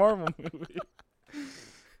fucking Marvel movie.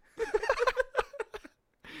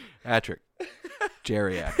 Patrick.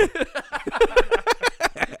 Geriatric.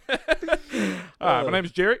 My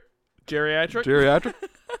name's Jerry. Geriatric. Geriatric?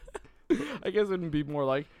 I guess it'd be more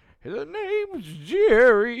like, the name's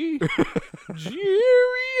Jerry.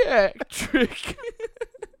 Geriatric.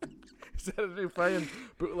 Is that a new fucking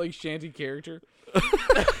bootleg shanty character?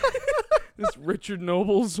 This Richard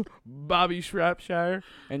Nobles, Bobby Shropshire,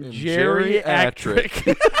 and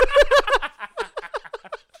Geriatric.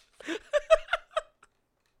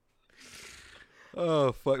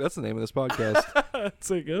 Oh fuck! That's the name of this podcast.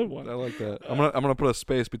 That's a good one. I like that. I'm gonna put a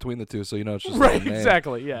space between the two so it's just Right, like a name.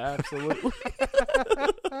 exactly. Yeah, absolutely.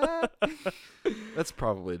 That's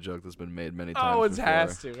probably a joke that's been made many times. Oh, it before.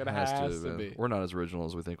 has to. It has has have to been. be. We're not as original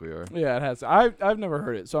as we think we are. Yeah, it has to. I've never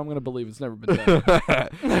heard it, so I'm going to believe it's never been done.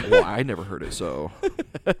 Well, I never heard it, so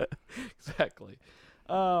Exactly.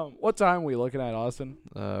 What time are we looking at, Austin?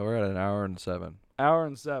 we're at an hour and 7. Hour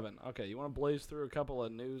and 7. Okay, you want to blaze through a couple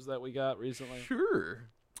of news that we got recently? Sure.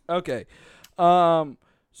 Okay.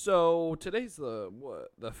 So today's the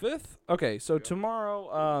 5th? Okay, so tomorrow,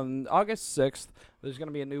 August 6th, there's going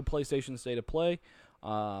to be a new PlayStation State of Play.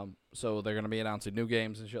 So they're going to be announcing new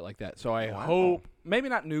games and shit like that. So I hope, maybe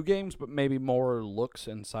not new games, but maybe more looks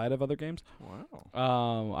inside of other games.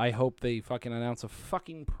 Wow. I hope they fucking announce a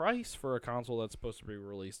fucking price for a console that's supposed to be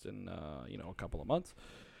released in, a couple of months.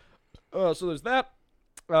 So there's that.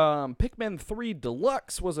 Pikmin 3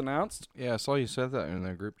 Deluxe was announced. Yeah, I saw you said that in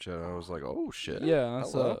the group chat. I was like, oh shit. Yeah,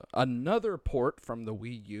 that's Hello. another port from the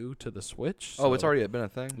Wii U to the Switch. Oh, it's so- already been a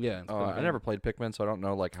thing? Yeah. It's been a I thing. never played Pikmin, so I don't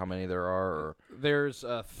know like how many there are. Or There's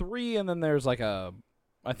 3, and then there's like I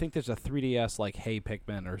think there's a 3DS like Hey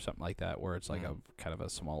Pikmin or something like that, where it's like a kind of a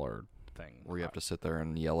smaller thing. where you have to sit there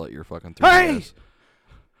and yell at your fucking 3DS.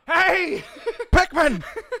 Hey! Hey! Pikmin!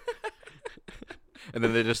 And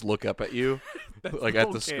then they just look up at you, like at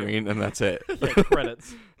whole the game. screen, and that's it. Yeah,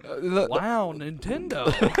 credits. The- Wow, Nintendo.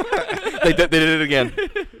 they did it again.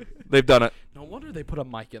 They've done it. No wonder they put a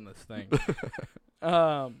mic in this thing.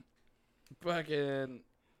 Fucking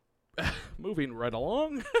moving right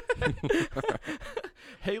along.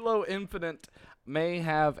 Halo Infinite may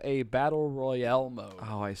have a battle royale mode.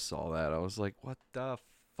 Oh, I saw that. I was like, what the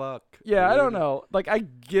fuck? Yeah, I don't dude? know. Like, I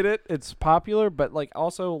get it. It's popular, but like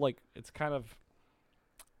also like it's kind of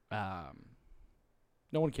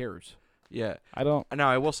no one cares. Yeah. I don't. Now,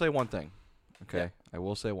 I will say one thing. Okay? Yeah. I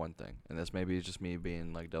will say one thing. And this maybe is just me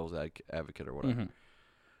being like devil's advocate or whatever. Mhm.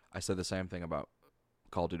 I said the same thing about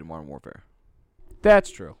Call of Duty Modern Warfare. That's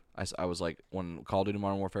true. I was like, when Call of Duty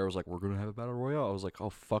Modern Warfare was like, we're going to have a Battle Royale, I was like,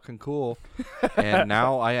 oh, fucking cool. And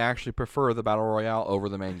now I actually prefer the Battle Royale over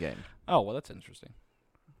the main game. Oh, well, that's interesting.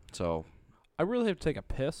 So, I really have to take a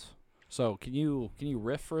piss. So can you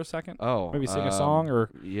riff for a second? oh. Maybe sing a song or...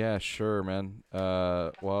 Yeah, sure, man.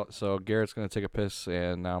 Well, so Garrett's going to take a piss,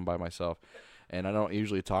 and now I'm by myself. And I don't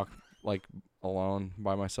usually talk, like, alone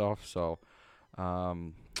by myself. So, how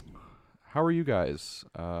are you guys?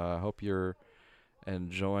 Hope you're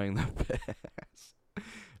enjoying the piss.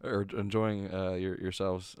 Or enjoying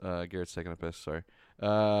yourselves. Garrett's taking a piss, sorry.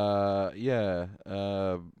 Yeah.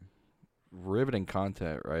 Riveting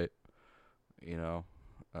content, right? You know,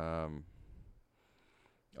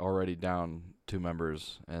 already down 2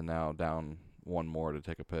 members, and now down 1 more to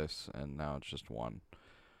take a piss, and now it's just 1.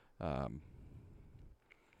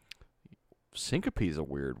 Syncope is a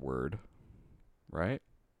weird word, right?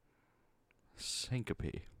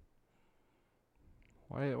 Syncope.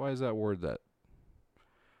 Why is that word that?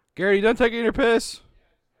 Gary, you done taking your piss?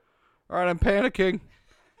 All right, I'm panicking.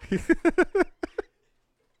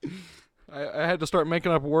 I had to start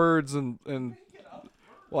making up words and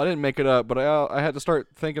well, I didn't make it up, but I had to start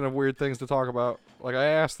thinking of weird things to talk about. Like, I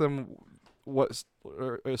asked them what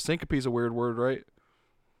syncope is a weird word, right?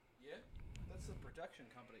 Yeah, that's the production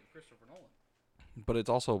company, Christopher Nolan. But it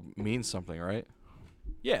also means something, right?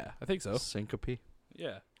 Yeah, I think so. Syncope?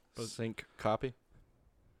 Yeah. Sync copy?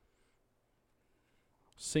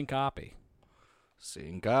 Syncope.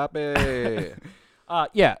 Syncope.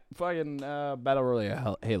 Yeah, fucking Battle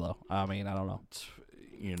Royale Halo. I mean, I don't know.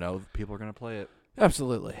 You know, people are going to play it.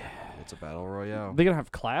 Absolutely. It's a Battle Royale. They gonna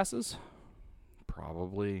have classes?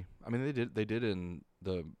 Probably. I mean, they did in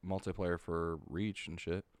the multiplayer for Reach and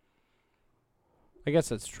shit. I guess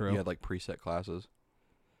that's true. You had, like, preset classes.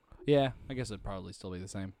 Yeah, I guess it'd probably still be the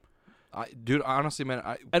same. Dude, honestly, man,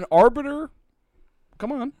 An Arbiter?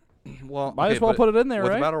 Come on. well, Might as well put it in there,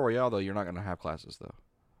 with right? Battle Royale, though, you're not going to have classes, though.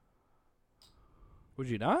 Would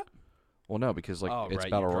you not? Well, no, because, like, it's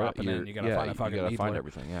right, Battle Royale. You gotta find a fucking you gotta find needler.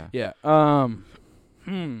 everything, yeah. Yeah.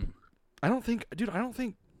 I don't think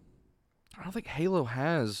Halo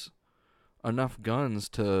has enough guns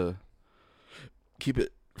to keep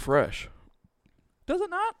it fresh. Does it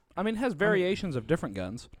not? I mean, it has variations of different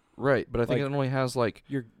guns. Right, but I think Like, it only has, like...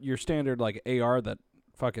 Your standard, like, AR that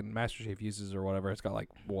fucking Master Chief uses or whatever, it's got, like,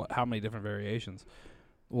 how many different variations?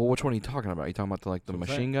 Well, which one are you talking about? Are you talking about, the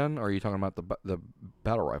machine gun, or are you talking about the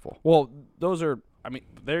battle rifle? Well, those are... I mean,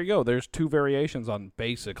 there you go. There's 2 variations on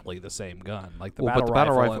basically the same gun. Like, the battle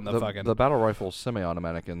rifle and the fucking... The battle rifle's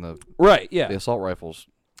semi-automatic, and the yeah. assault rifle's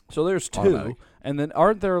So there's 2. automatic. And then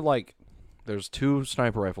aren't there, like... There's 2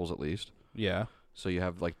 sniper rifles, at least. Yeah. So you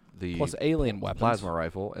have, like, the... Plus alien weapons. Plasma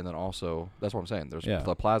rifle, and then also... That's what I'm saying. There's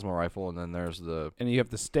the plasma rifle, and then there's the... And you have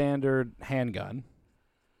the standard handgun.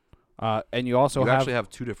 And you also actually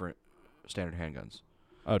have 2 different standard handguns.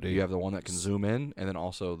 Oh, do you? You have the one that can zoom in, and then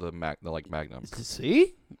also the Magnum.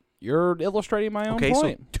 See? You're illustrating my own point.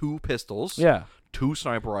 Okay, so 2 pistols. Yeah. 2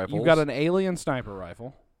 sniper rifles. You've got an alien sniper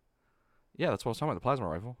rifle. Yeah, that's what I was talking about, the plasma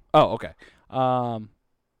rifle. Oh, okay. I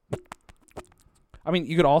mean,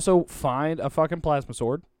 you could also find a fucking plasma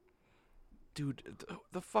sword. Dude,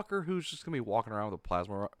 the fucker who's just going to be walking around with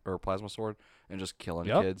a plasma sword and just killing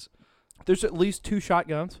kids. There's at least 2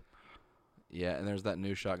 shotguns. Yeah, and there's that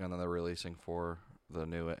new shotgun that they're releasing for the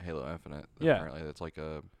new Halo Infinite. Yeah. Apparently, it's like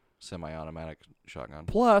a semi-automatic shotgun.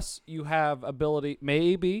 Plus, you have ability.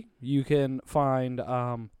 Maybe you can find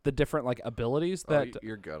the different like abilities that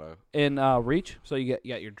you're gonna in Reach. So you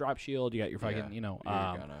got your drop shield, you got your fucking your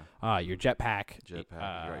jetpack. You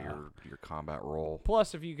got your combat roll.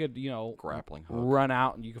 Plus, if you could grappling hook. run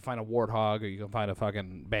out and you can find a warthog or you can find a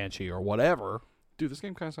fucking banshee or whatever. Dude, this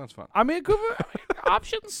game kind of sounds fun. I mean,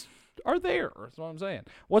 options are there. That's what I'm saying.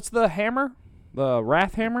 What's the hammer? The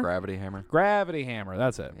Wrath Hammer? Gravity hammer. Gravity Hammer.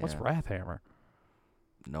 That's it. Yeah. What's Wrath Hammer?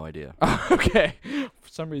 No idea. Okay. For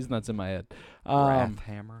some reason, that's in my head. Wrath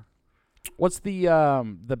hammer. What's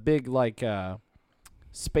the big like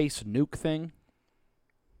space nuke thing?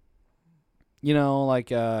 You know,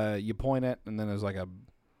 like you point it and then there's like a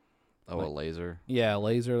a laser. Yeah, a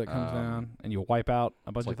laser that comes down and you wipe out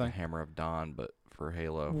a bunch it's like of things. The Hammer of Dawn, but for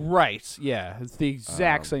Halo. Right. Yeah, it's the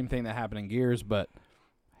exact same thing that happened in Gears, but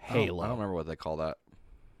Halo. I don't remember what they call that.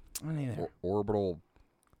 I don't either. Orbital.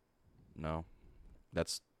 No,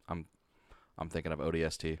 that's I'm thinking of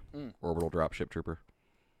ODST. Orbital Dropship Trooper.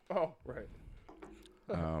 Oh, right.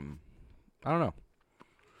 I don't know.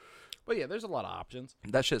 But yeah, there's a lot of options.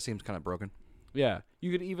 That shit seems kind of broken. Yeah,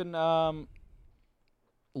 you could even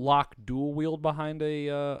lock dual wield behind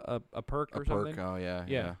a perk or something. Oh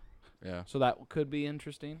yeah. So that could be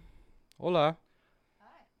interesting. Hola.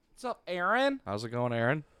 What's up, Aaron? How's it going,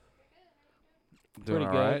 Aaron? Doing Pretty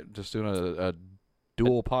all good. right. Just doing a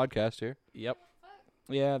dual podcast here. Yep.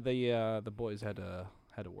 Yeah, the boys had to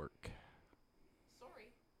work.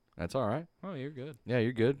 That's all right. Oh, you're good. Yeah,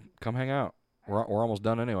 you're good. Come hang out. We're almost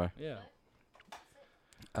done anyway. Yeah.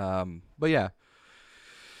 But yeah,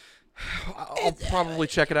 I'll probably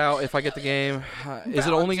check it out if I get the game. Is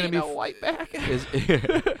it only going to be Whiteback? Is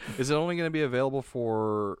it only going to be available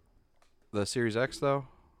for the Series X though?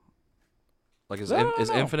 Like, is I don't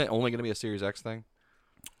know. Infinite only going to be a Series X thing?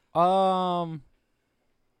 It'll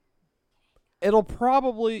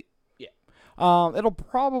probably it'll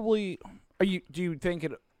probably. Do you think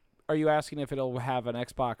it? Are you asking if it'll have an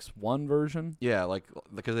Xbox One version? Yeah, like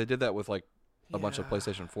because they did that with like a bunch of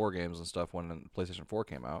PlayStation 4 games and stuff when PlayStation 4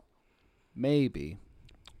 came out. Maybe.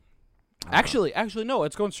 Actually, no.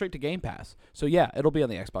 It's going straight to Game Pass. So yeah, it'll be on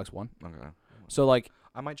the Xbox One. Okay. So like,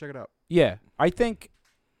 I might check it out. yeah,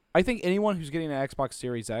 I think anyone who's getting an Xbox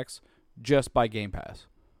Series X just buy Game Pass.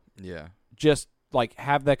 Yeah. Just like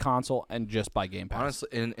have that console and just buy Game Pass. Honestly,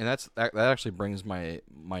 and that actually brings my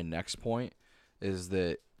next point is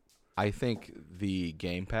that I think the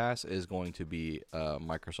Game Pass is going to be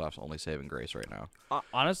Microsoft's only saving grace right now.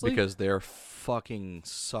 Honestly, Because they're fucking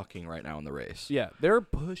sucking right now in the race. yeah, they're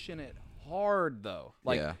pushing it hard though.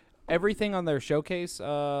 Like Yeah. everything on their showcase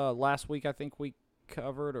last week, I think we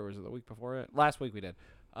covered, or was it the week before it? Last week we did.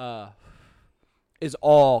 Is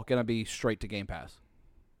all gonna be straight to Game Pass.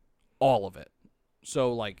 All of it.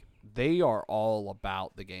 So like they are all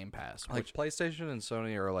about the Game Pass. Like PlayStation and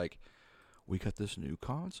Sony are like, we got this new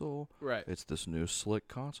console. Right. It's this new slick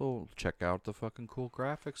console. Check out the fucking cool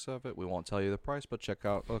graphics of it. We won't tell you the price, but check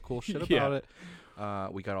out the cool shit Yeah. about it.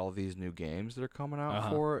 We got all these new games that are coming out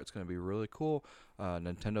for it. It's going to be really cool.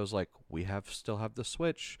 Nintendo's like, we still have the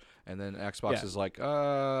Switch. And then Xbox is like,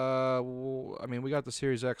 I mean, we got the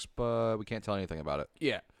Series X, but we can't tell anything about it.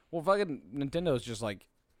 Yeah. Well, fucking Nintendo's just like,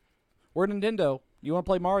 we're Nintendo. You want to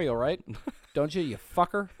play Mario, right? Don't you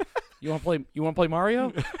fucker? You want to play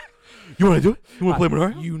Mario? You want to do it? You want to play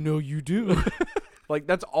Mario? You know you do. Like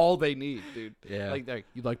that's all they need, dude. Yeah. Like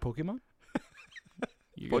you like Pokemon?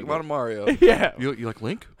 Pokemon and Mario. Yeah. You like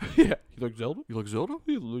Link? Yeah. You like Zelda? You like Zelda?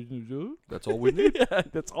 You like Zelda? That's all we need. Yeah,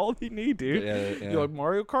 that's all they need, dude. Yeah. You like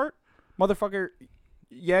Mario Kart? Motherfucker.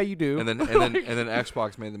 Yeah, you do. And then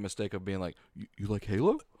Xbox made the mistake of being like, you like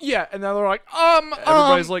Halo? yeah, and now they're like,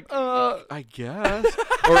 Everybody's like, I guess.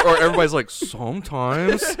 or everybody's like,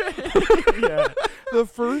 sometimes. yeah. The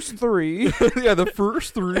first three. Yeah, the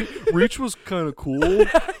first three. Reach was kind of cool.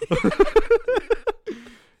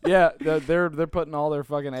 Yeah, they're putting all their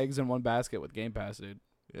fucking eggs in one basket with Game Pass, dude.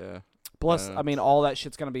 Yeah. Plus, I mean, all that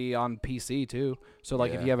shit's gonna be on PC too. So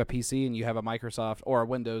like, if Yeah. you have a PC and you have a Microsoft or a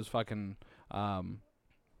Windows fucking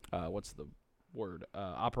what's the word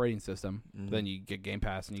operating system, then you get Game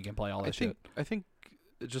Pass and you can play all that shit. I think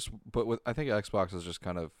Xbox is just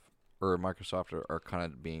kind of, or Microsoft are kind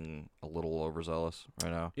of being a little overzealous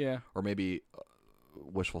right now. Yeah. Or maybe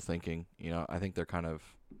wishful thinking. You know, I think they're kind of,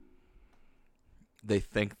 they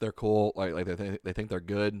think they're cool, like they think they're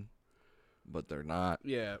good, but they're not.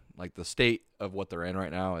 Yeah. Like the state of what they're in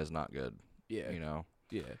right now is not good. Yeah. You know,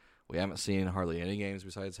 Yeah. we haven't seen hardly any games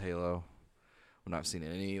besides Halo. We've not seen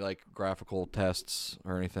any like graphical tests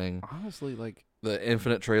or anything. Honestly, like The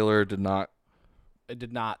Infinite trailer did not. it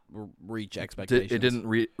did not reach expectations. It didn't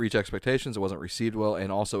reach expectations. It wasn't received well,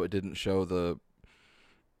 and also it didn't show the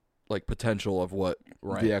like potential of what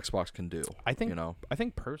Right. the Xbox can do. I think. You know, I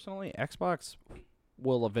think personally, Xbox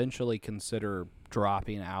will eventually consider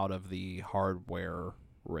dropping out of the hardware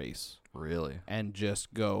race really. and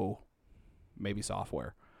just go maybe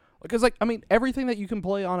software. Because, like, I mean, everything that you can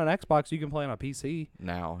play on an Xbox, you can play on a PC,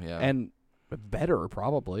 Now, yeah, and better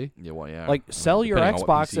probably. yeah, well, yeah. Like, sell your depending on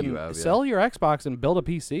what Xbox PC and you have, yeah. sell your Xbox and build a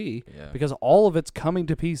PC Yeah. because all of it's coming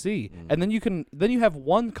to PC, and then you have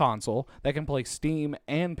one console that can play Steam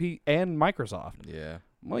and Microsoft. Yeah,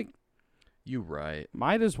 Like, you right.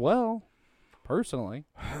 might as well. Personally,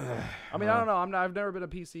 I mean, I don't know. I've never been a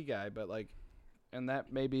PC guy, but like, and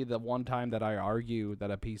that may be the one time that I argue that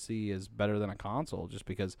a PC is better than a console, just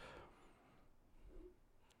because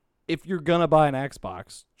if you're gonna buy an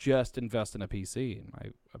Xbox, just invest in a PC, in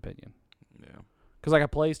my opinion. Yeah, Because like a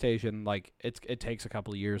PlayStation, like it takes a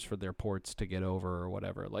couple of years for their ports to get over or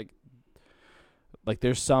whatever. Like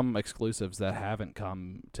there's some exclusives that haven't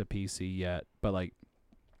come to PC yet, but like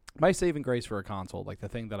my saving grace for a console, like the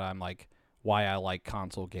thing that I'm like, why I like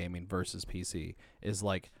console gaming versus PC is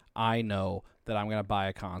like I know that I'm gonna buy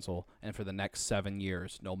a console, and for the next 7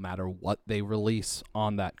 years, no matter what they release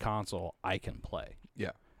on that console, I can play.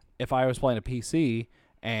 yeah, If I was playing a PC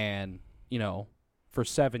and, you know, for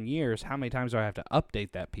 7 years, how many times do I have to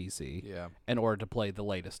update that PC Yeah. in order to play the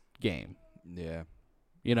latest game? Yeah.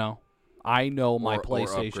 You know, I know my Or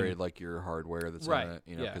PlayStation. upgrade like your hardware that's Right, in it,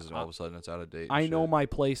 you know, yeah. because all of a sudden it's out of date. I and know shit. my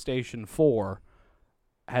PlayStation 4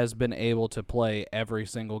 has been able to play every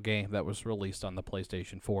single game that was released on the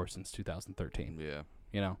PlayStation 4 since 2013. Yeah.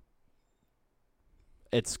 You know,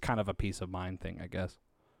 it's kind of a peace of mind thing, I guess.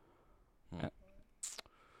 Hmm.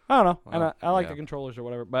 I don't know, Well, and I like yeah. the controllers or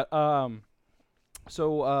whatever. But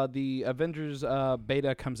so the Avengers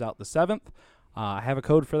beta comes out the 7th. I have a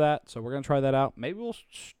code for that, so we're gonna try that out. Maybe we'll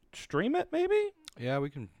stream it. Maybe Yeah, we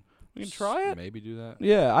can try it. Maybe do that.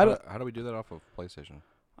 Yeah, How do we do that off of PlayStation?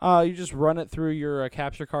 You just run it through your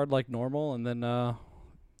capture card like normal, and then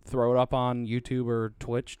throw it up on YouTube or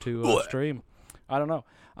Twitch to stream. I don't know.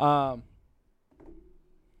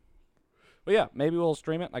 But yeah, maybe we'll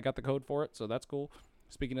stream it. I got the code for it, so that's cool.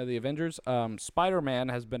 Speaking of the Avengers, Spider-Man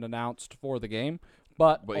has been announced for the game,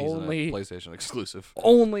 but he's only a PlayStation exclusive.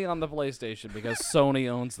 only on the PlayStation because Sony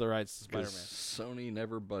owns the rights to Spider-Man. Sony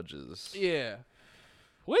never budges. Yeah.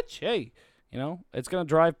 Which, hey, you know, it's going to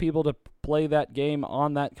drive people to play that game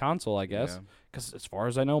on that console, I guess. Yeah. Because as far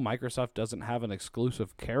as I know, Microsoft doesn't have an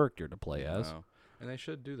exclusive character to play as. No. And they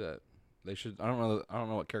should do that. They should. I don't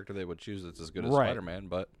know what character they would choose that's as good as Right. Spider-Man,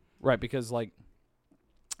 but Right, because, like,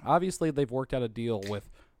 obviously they've worked out a deal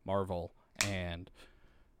with Marvel and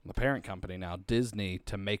the parent company now, Disney,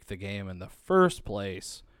 to make the game in the first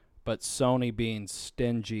place, but Sony being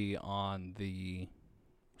stingy on the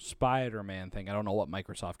Spider-Man thing, I don't know what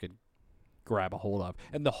Microsoft could grab a hold of.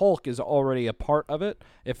 And the Hulk is already a part of it.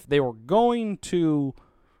 If they were going to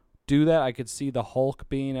do that, I could see the Hulk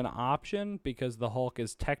being an option because the Hulk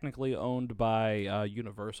is technically owned by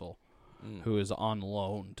Universal, who is on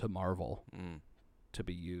loan to Marvel to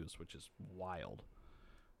be used, which is wild.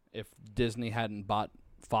 If Disney hadn't bought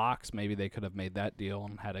Fox, maybe they could have made that deal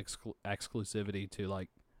and had exclusivity to like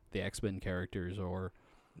the X-Men characters or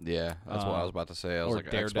yeah, that's what I was about to say. I was or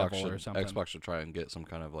like, Daredevil or something. Xbox should try and get some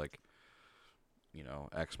kind of like, you know,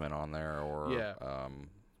 X-Men on there or Yeah.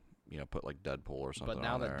 you know, put like Deadpool or something. But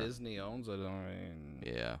now on that there. Disney owns it, I mean,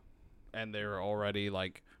 Yeah. and they're already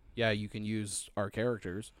like, yeah, you can use our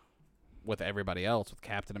characters with everybody else, with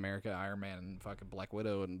Captain America, Iron Man, and fucking Black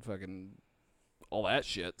Widow, and fucking all that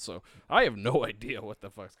shit. So I have no idea what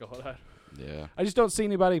the fuck's going on. Yeah. I just don't see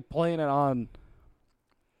anybody playing it on.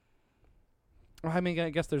 I mean, I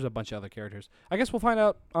guess there's a bunch of other characters. I guess we'll find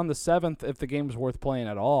out on the 7th if the game's worth playing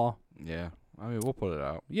at all. Yeah. I mean, we'll put it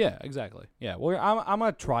out. Yeah, exactly. Yeah, well, I'm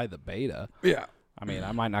gonna try the beta. Yeah. I mean,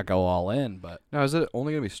 I might not go all in, but Now, is it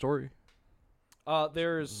only gonna be story? This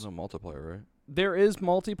there's is a multiplayer, right? there is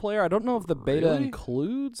multiplayer. I don't know if the beta Really?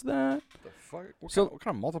 includes that. The fuck? What, So- what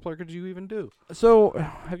kind of multiplayer could you even do? So,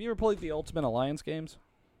 have you ever played the Ultimate Alliance games?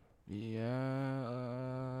 Yes.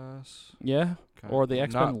 Yeah, or the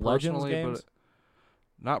X-Men Not Legends personally, games? but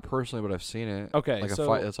not personally, but I've seen it. Okay, like so- a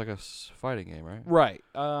fight. It's like a fighting game, right? Right.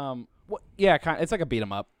 Yeah, it's like a beat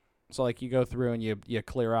 'em up. So like you go through and you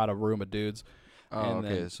clear out a room of dudes. Oh, And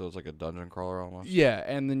okay. then- So it's like a dungeon crawler almost. Yeah,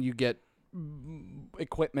 and then you get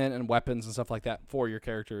equipment and weapons and stuff like that for your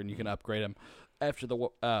character, and you can upgrade them after the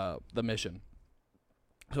mission.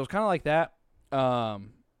 So it's kind of like that.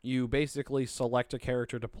 You basically select a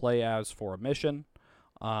character to play as for a mission.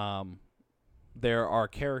 There are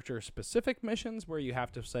character-specific missions where you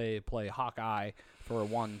have to, say, play Hawkeye for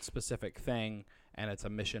one specific thing, and it's a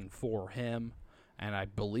mission for him. And I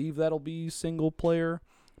believe that'll be single-player.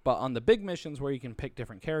 But on the big missions where you can pick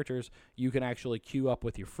different characters, you can actually queue up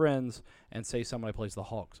with your friends and say somebody plays the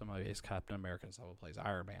Hulk, somebody plays Captain America, and somebody plays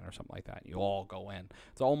Iron Man or something like that. You all go in.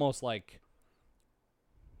 It's almost like,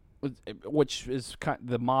 which is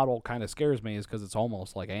the model kind of scares me, is because it's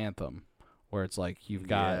almost like Anthem, where it's like you've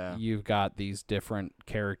got these different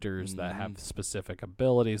characters that have specific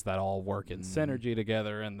abilities that all work in synergy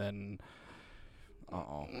together, and then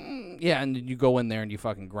yeah, and you go in there and you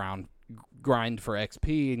fucking grind for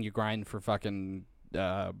XP, and you grind for fucking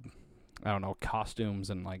I don't know,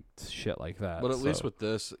 costumes and like shit like that. But at least with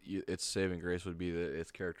this, its saving grace would be that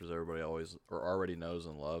its characters everybody always or already knows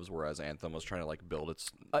and loves, whereas Anthem was trying to like build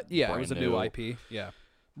its it was a new IP. Yeah,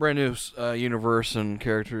 brand new universe and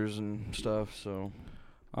characters and stuff. So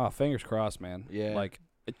fingers crossed, man. Yeah. Like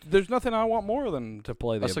there's nothing I want more than to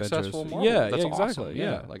play the Avengers. Successful Marvel. Yeah, That's exactly. awesome.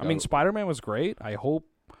 Yeah, Like I mean, Spider-Man was great. I hope,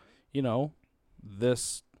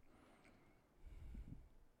 this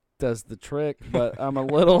does the trick, but I'm a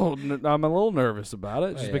little nervous about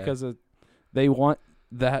it just because they want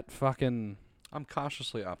that fucking. I'm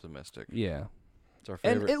cautiously optimistic. Yeah, It's our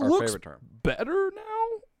and favorite. it our looks favorite term. better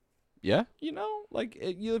now Yeah. You know, like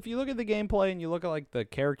if you look at the gameplay and you look at like the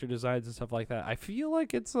character designs and stuff like that, I feel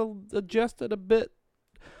like it's adjusted a bit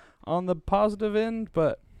on the positive end,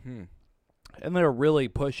 but and they're really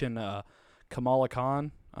pushing Kamala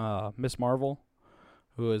Khan, Miss Marvel,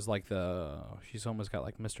 who is like she's almost got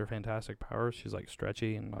like Mr. Fantastic powers. She's like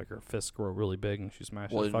stretchy and like her fists grow really big and she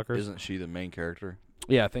smashes fuckers. Isn't she the main character?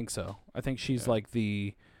 Yeah, I think so. I think she's like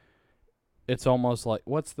it's almost like,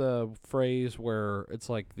 what's the phrase where it's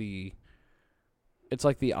like the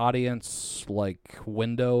audience like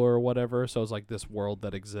window or whatever. So it's like this world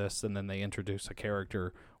that exists, and then they introduce a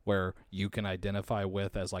character where you can identify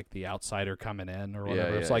with as like the outsider coming in or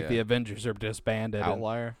whatever. It's like the Avengers are disbanded.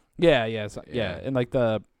 Outlier. Yeah, and like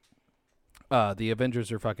the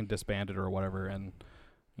Avengers are fucking disbanded or whatever, and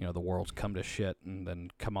you know the world's come to shit, and then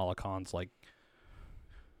Kamala Khan's like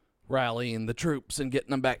rallying the troops and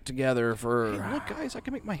getting them back together for. Hey, look, guys, I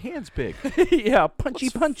can make my hands big. Yeah, punchy.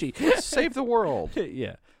 Let's save the world.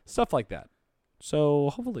 Yeah, stuff like that. So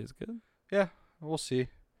hopefully it's good. Yeah, we'll see.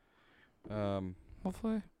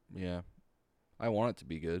 Hopefully. Yeah, I want it to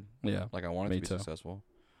be good. Yeah, like I want it to be too. Successful.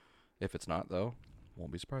 If it's not, though,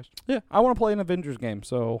 won't be surprised. Yeah, I want to play an Avengers game.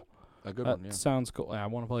 So a good one. Yeah, sounds cool. Yeah, I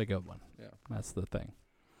want to play a good one. Yeah, that's the thing.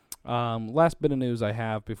 Last bit of news I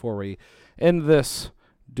have before we end this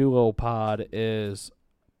duo pod is,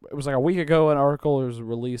 it was like a week ago, an article was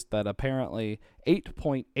released that apparently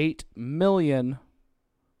 8.8 million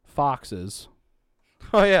foxes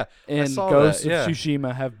oh yeah, in Ghost of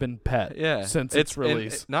Tsushima have been pet since its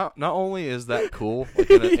release. Not only is that cool like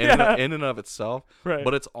in and of itself, right,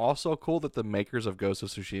 but it's also cool that the makers of Ghost of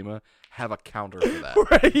Tsushima have a counter for that.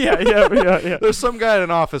 Right, yeah. There's some guy in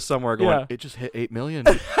an office somewhere going, it just hit 8 million.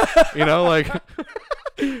 You know, like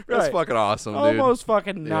that's fucking awesome, dude. Almost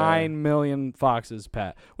fucking 9 million foxes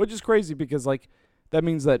pet, which is crazy because like that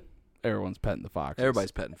means that everyone's petting the foxes.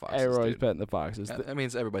 Everybody's petting foxes. Everybody's petting the foxes. That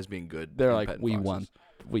means everybody's being good. They're like,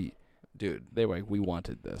 dude. They were like, we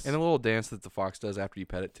wanted this. And the little dance that the fox does after you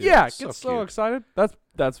pet it too. Yeah, gets so excited.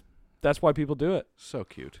 That's why people do it. So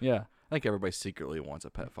cute. Yeah, I think everybody secretly wants a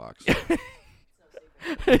pet fox.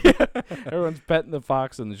 Everyone's petting the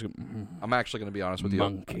fox, and I'm actually going to be honest with you.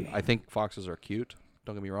 Monkey. I think foxes are cute.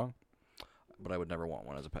 Don't get me wrong, but I would never want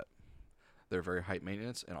one as a pet. They're very high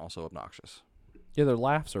maintenance and also obnoxious. Yeah, their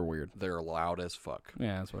laughs are weird. They're loud as fuck.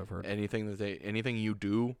 Yeah, that's what I've heard. Anything you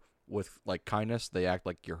do with like kindness, they act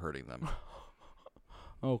like you're hurting them.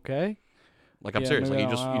 Okay. Like I'm serious. Like you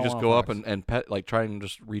just go up and pet, like try and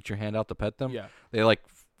just reach your hand out to pet them. Yeah. They like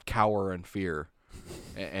cower in fear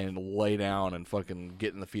and lay down and fucking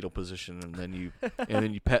get in the fetal position, and then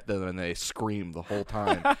you pet them and they scream the whole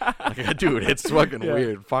time. Like, dude, it's fucking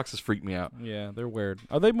weird. Foxes freak me out. Yeah, they're weird.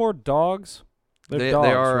 Are they more dogs? They dogs,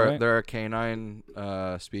 are. Right? They're a canine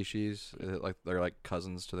species. They're like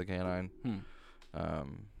cousins to the canine.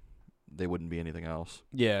 They wouldn't be anything else.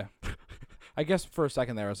 Yeah. I guess for a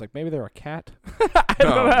second there I was like, maybe they're a cat.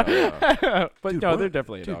 No. But dude, no, they're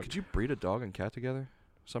definitely a dog. Could you breed a dog and cat together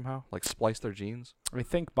somehow? Like splice their genes? I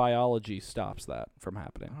think biology stops that from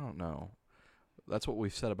happening. I don't know. That's what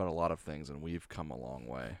we've said about a lot of things, and we've come a long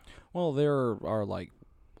way. Well, there are like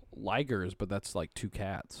ligers, but that's like two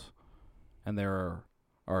cats. And there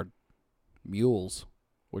are mules,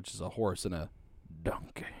 which is a horse and a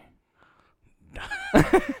donkey.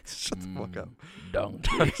 Shut the fuck up.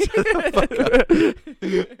 Donkey. Shut the fuck up.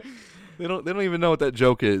 They don't even know what that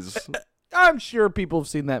joke is. I'm sure people have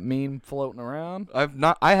seen that meme floating around.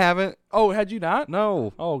 I haven't. Oh, had you not?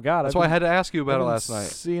 No. Oh God. That's why I had to ask you about it last night.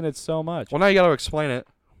 Seen it so much. Well, now you got to explain it.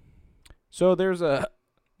 So there's a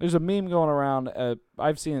meme going around.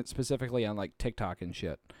 I've seen it specifically on like TikTok and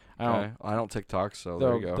shit. I don't TikTok, so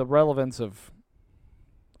there you go. The relevance of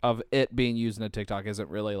it being used in a TikTok isn't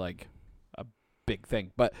really like a big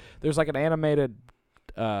thing. But there's like an animated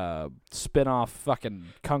spin-off fucking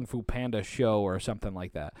Kung Fu Panda show or something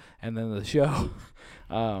like that. And then the show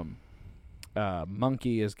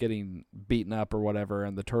monkey is getting beaten up or whatever,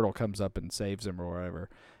 and the turtle comes up and saves him or whatever.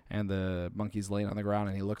 And the monkey's laying on the ground,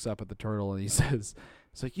 and he looks up at the turtle and he says,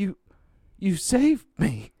 it's like, you saved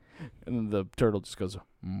me. And then the turtle just goes,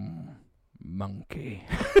 monkey.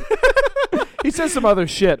 He says some other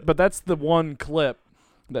shit, but that's the one clip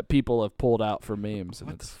that people have pulled out for memes.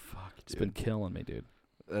 And what the fuck, dude? It's been killing me, dude.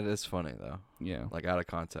 That is funny, though. Yeah. Like, out of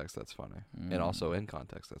context, that's funny. And also in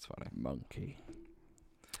context, that's funny. Monkey.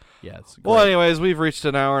 Yeah, it's great. Well, anyways, we've reached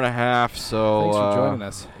an hour and a half, so... Thanks for joining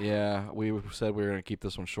us. Yeah, we said we were going to keep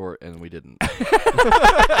this one short, and we didn't.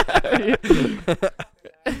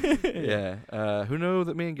 Yeah. Who knew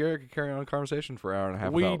that me and Garrett could carry on a conversation for an hour and a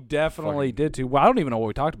half? We definitely did too. Well, I don't even know what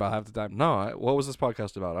we talked about half the time. No, what was this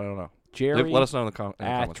podcast about? I don't know. Jerry Let us know in the comments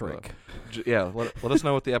below. Atrick. Let us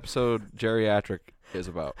know what the episode geriatric is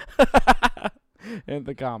about. In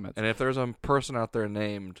the comments. And if there's a person out there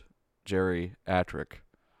named Jerry Atrick,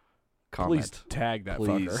 comment. Please tag that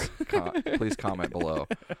please, fucker. Please comment below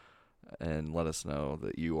and let us know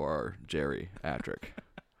that you are Jerry Atrick.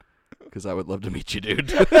 Because I would love to meet you,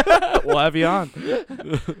 dude. We'll have you on.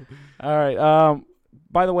 All right.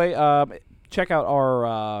 By the way, check out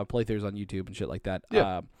our playthroughs on YouTube and shit like that.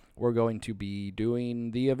 Yeah. We're going to be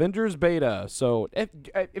doing the Avengers beta. So if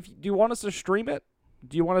do you want us to stream it?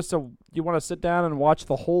 Do you want to sit down and watch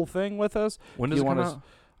the whole thing with us? When does it come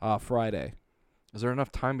out? Friday. Is there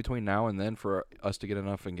enough time between now and then for us to get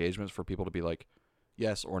enough engagements for people to be like,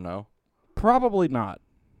 yes or no? Probably not.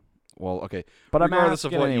 Well, okay. But regardless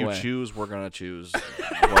I'm of what anyway. you choose, we're gonna choose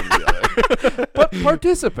one or the other. But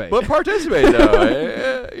participate. But participate,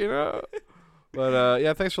 though. You know. But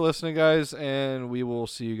yeah, thanks for listening, guys, and we will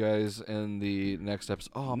see you guys in the next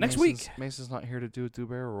episode. Oh, next week. Mason's not here to do a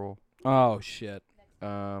barrel roll. Oh shit.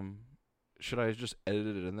 Should I just edit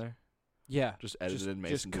it in there? Yeah. Just edit it in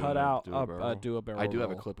Mason. Just cut out do a barrel I do have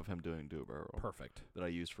a roll. clip of him doing do a barrel roll. Perfect. That I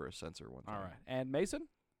used for a sensor one time. All right. And Mason?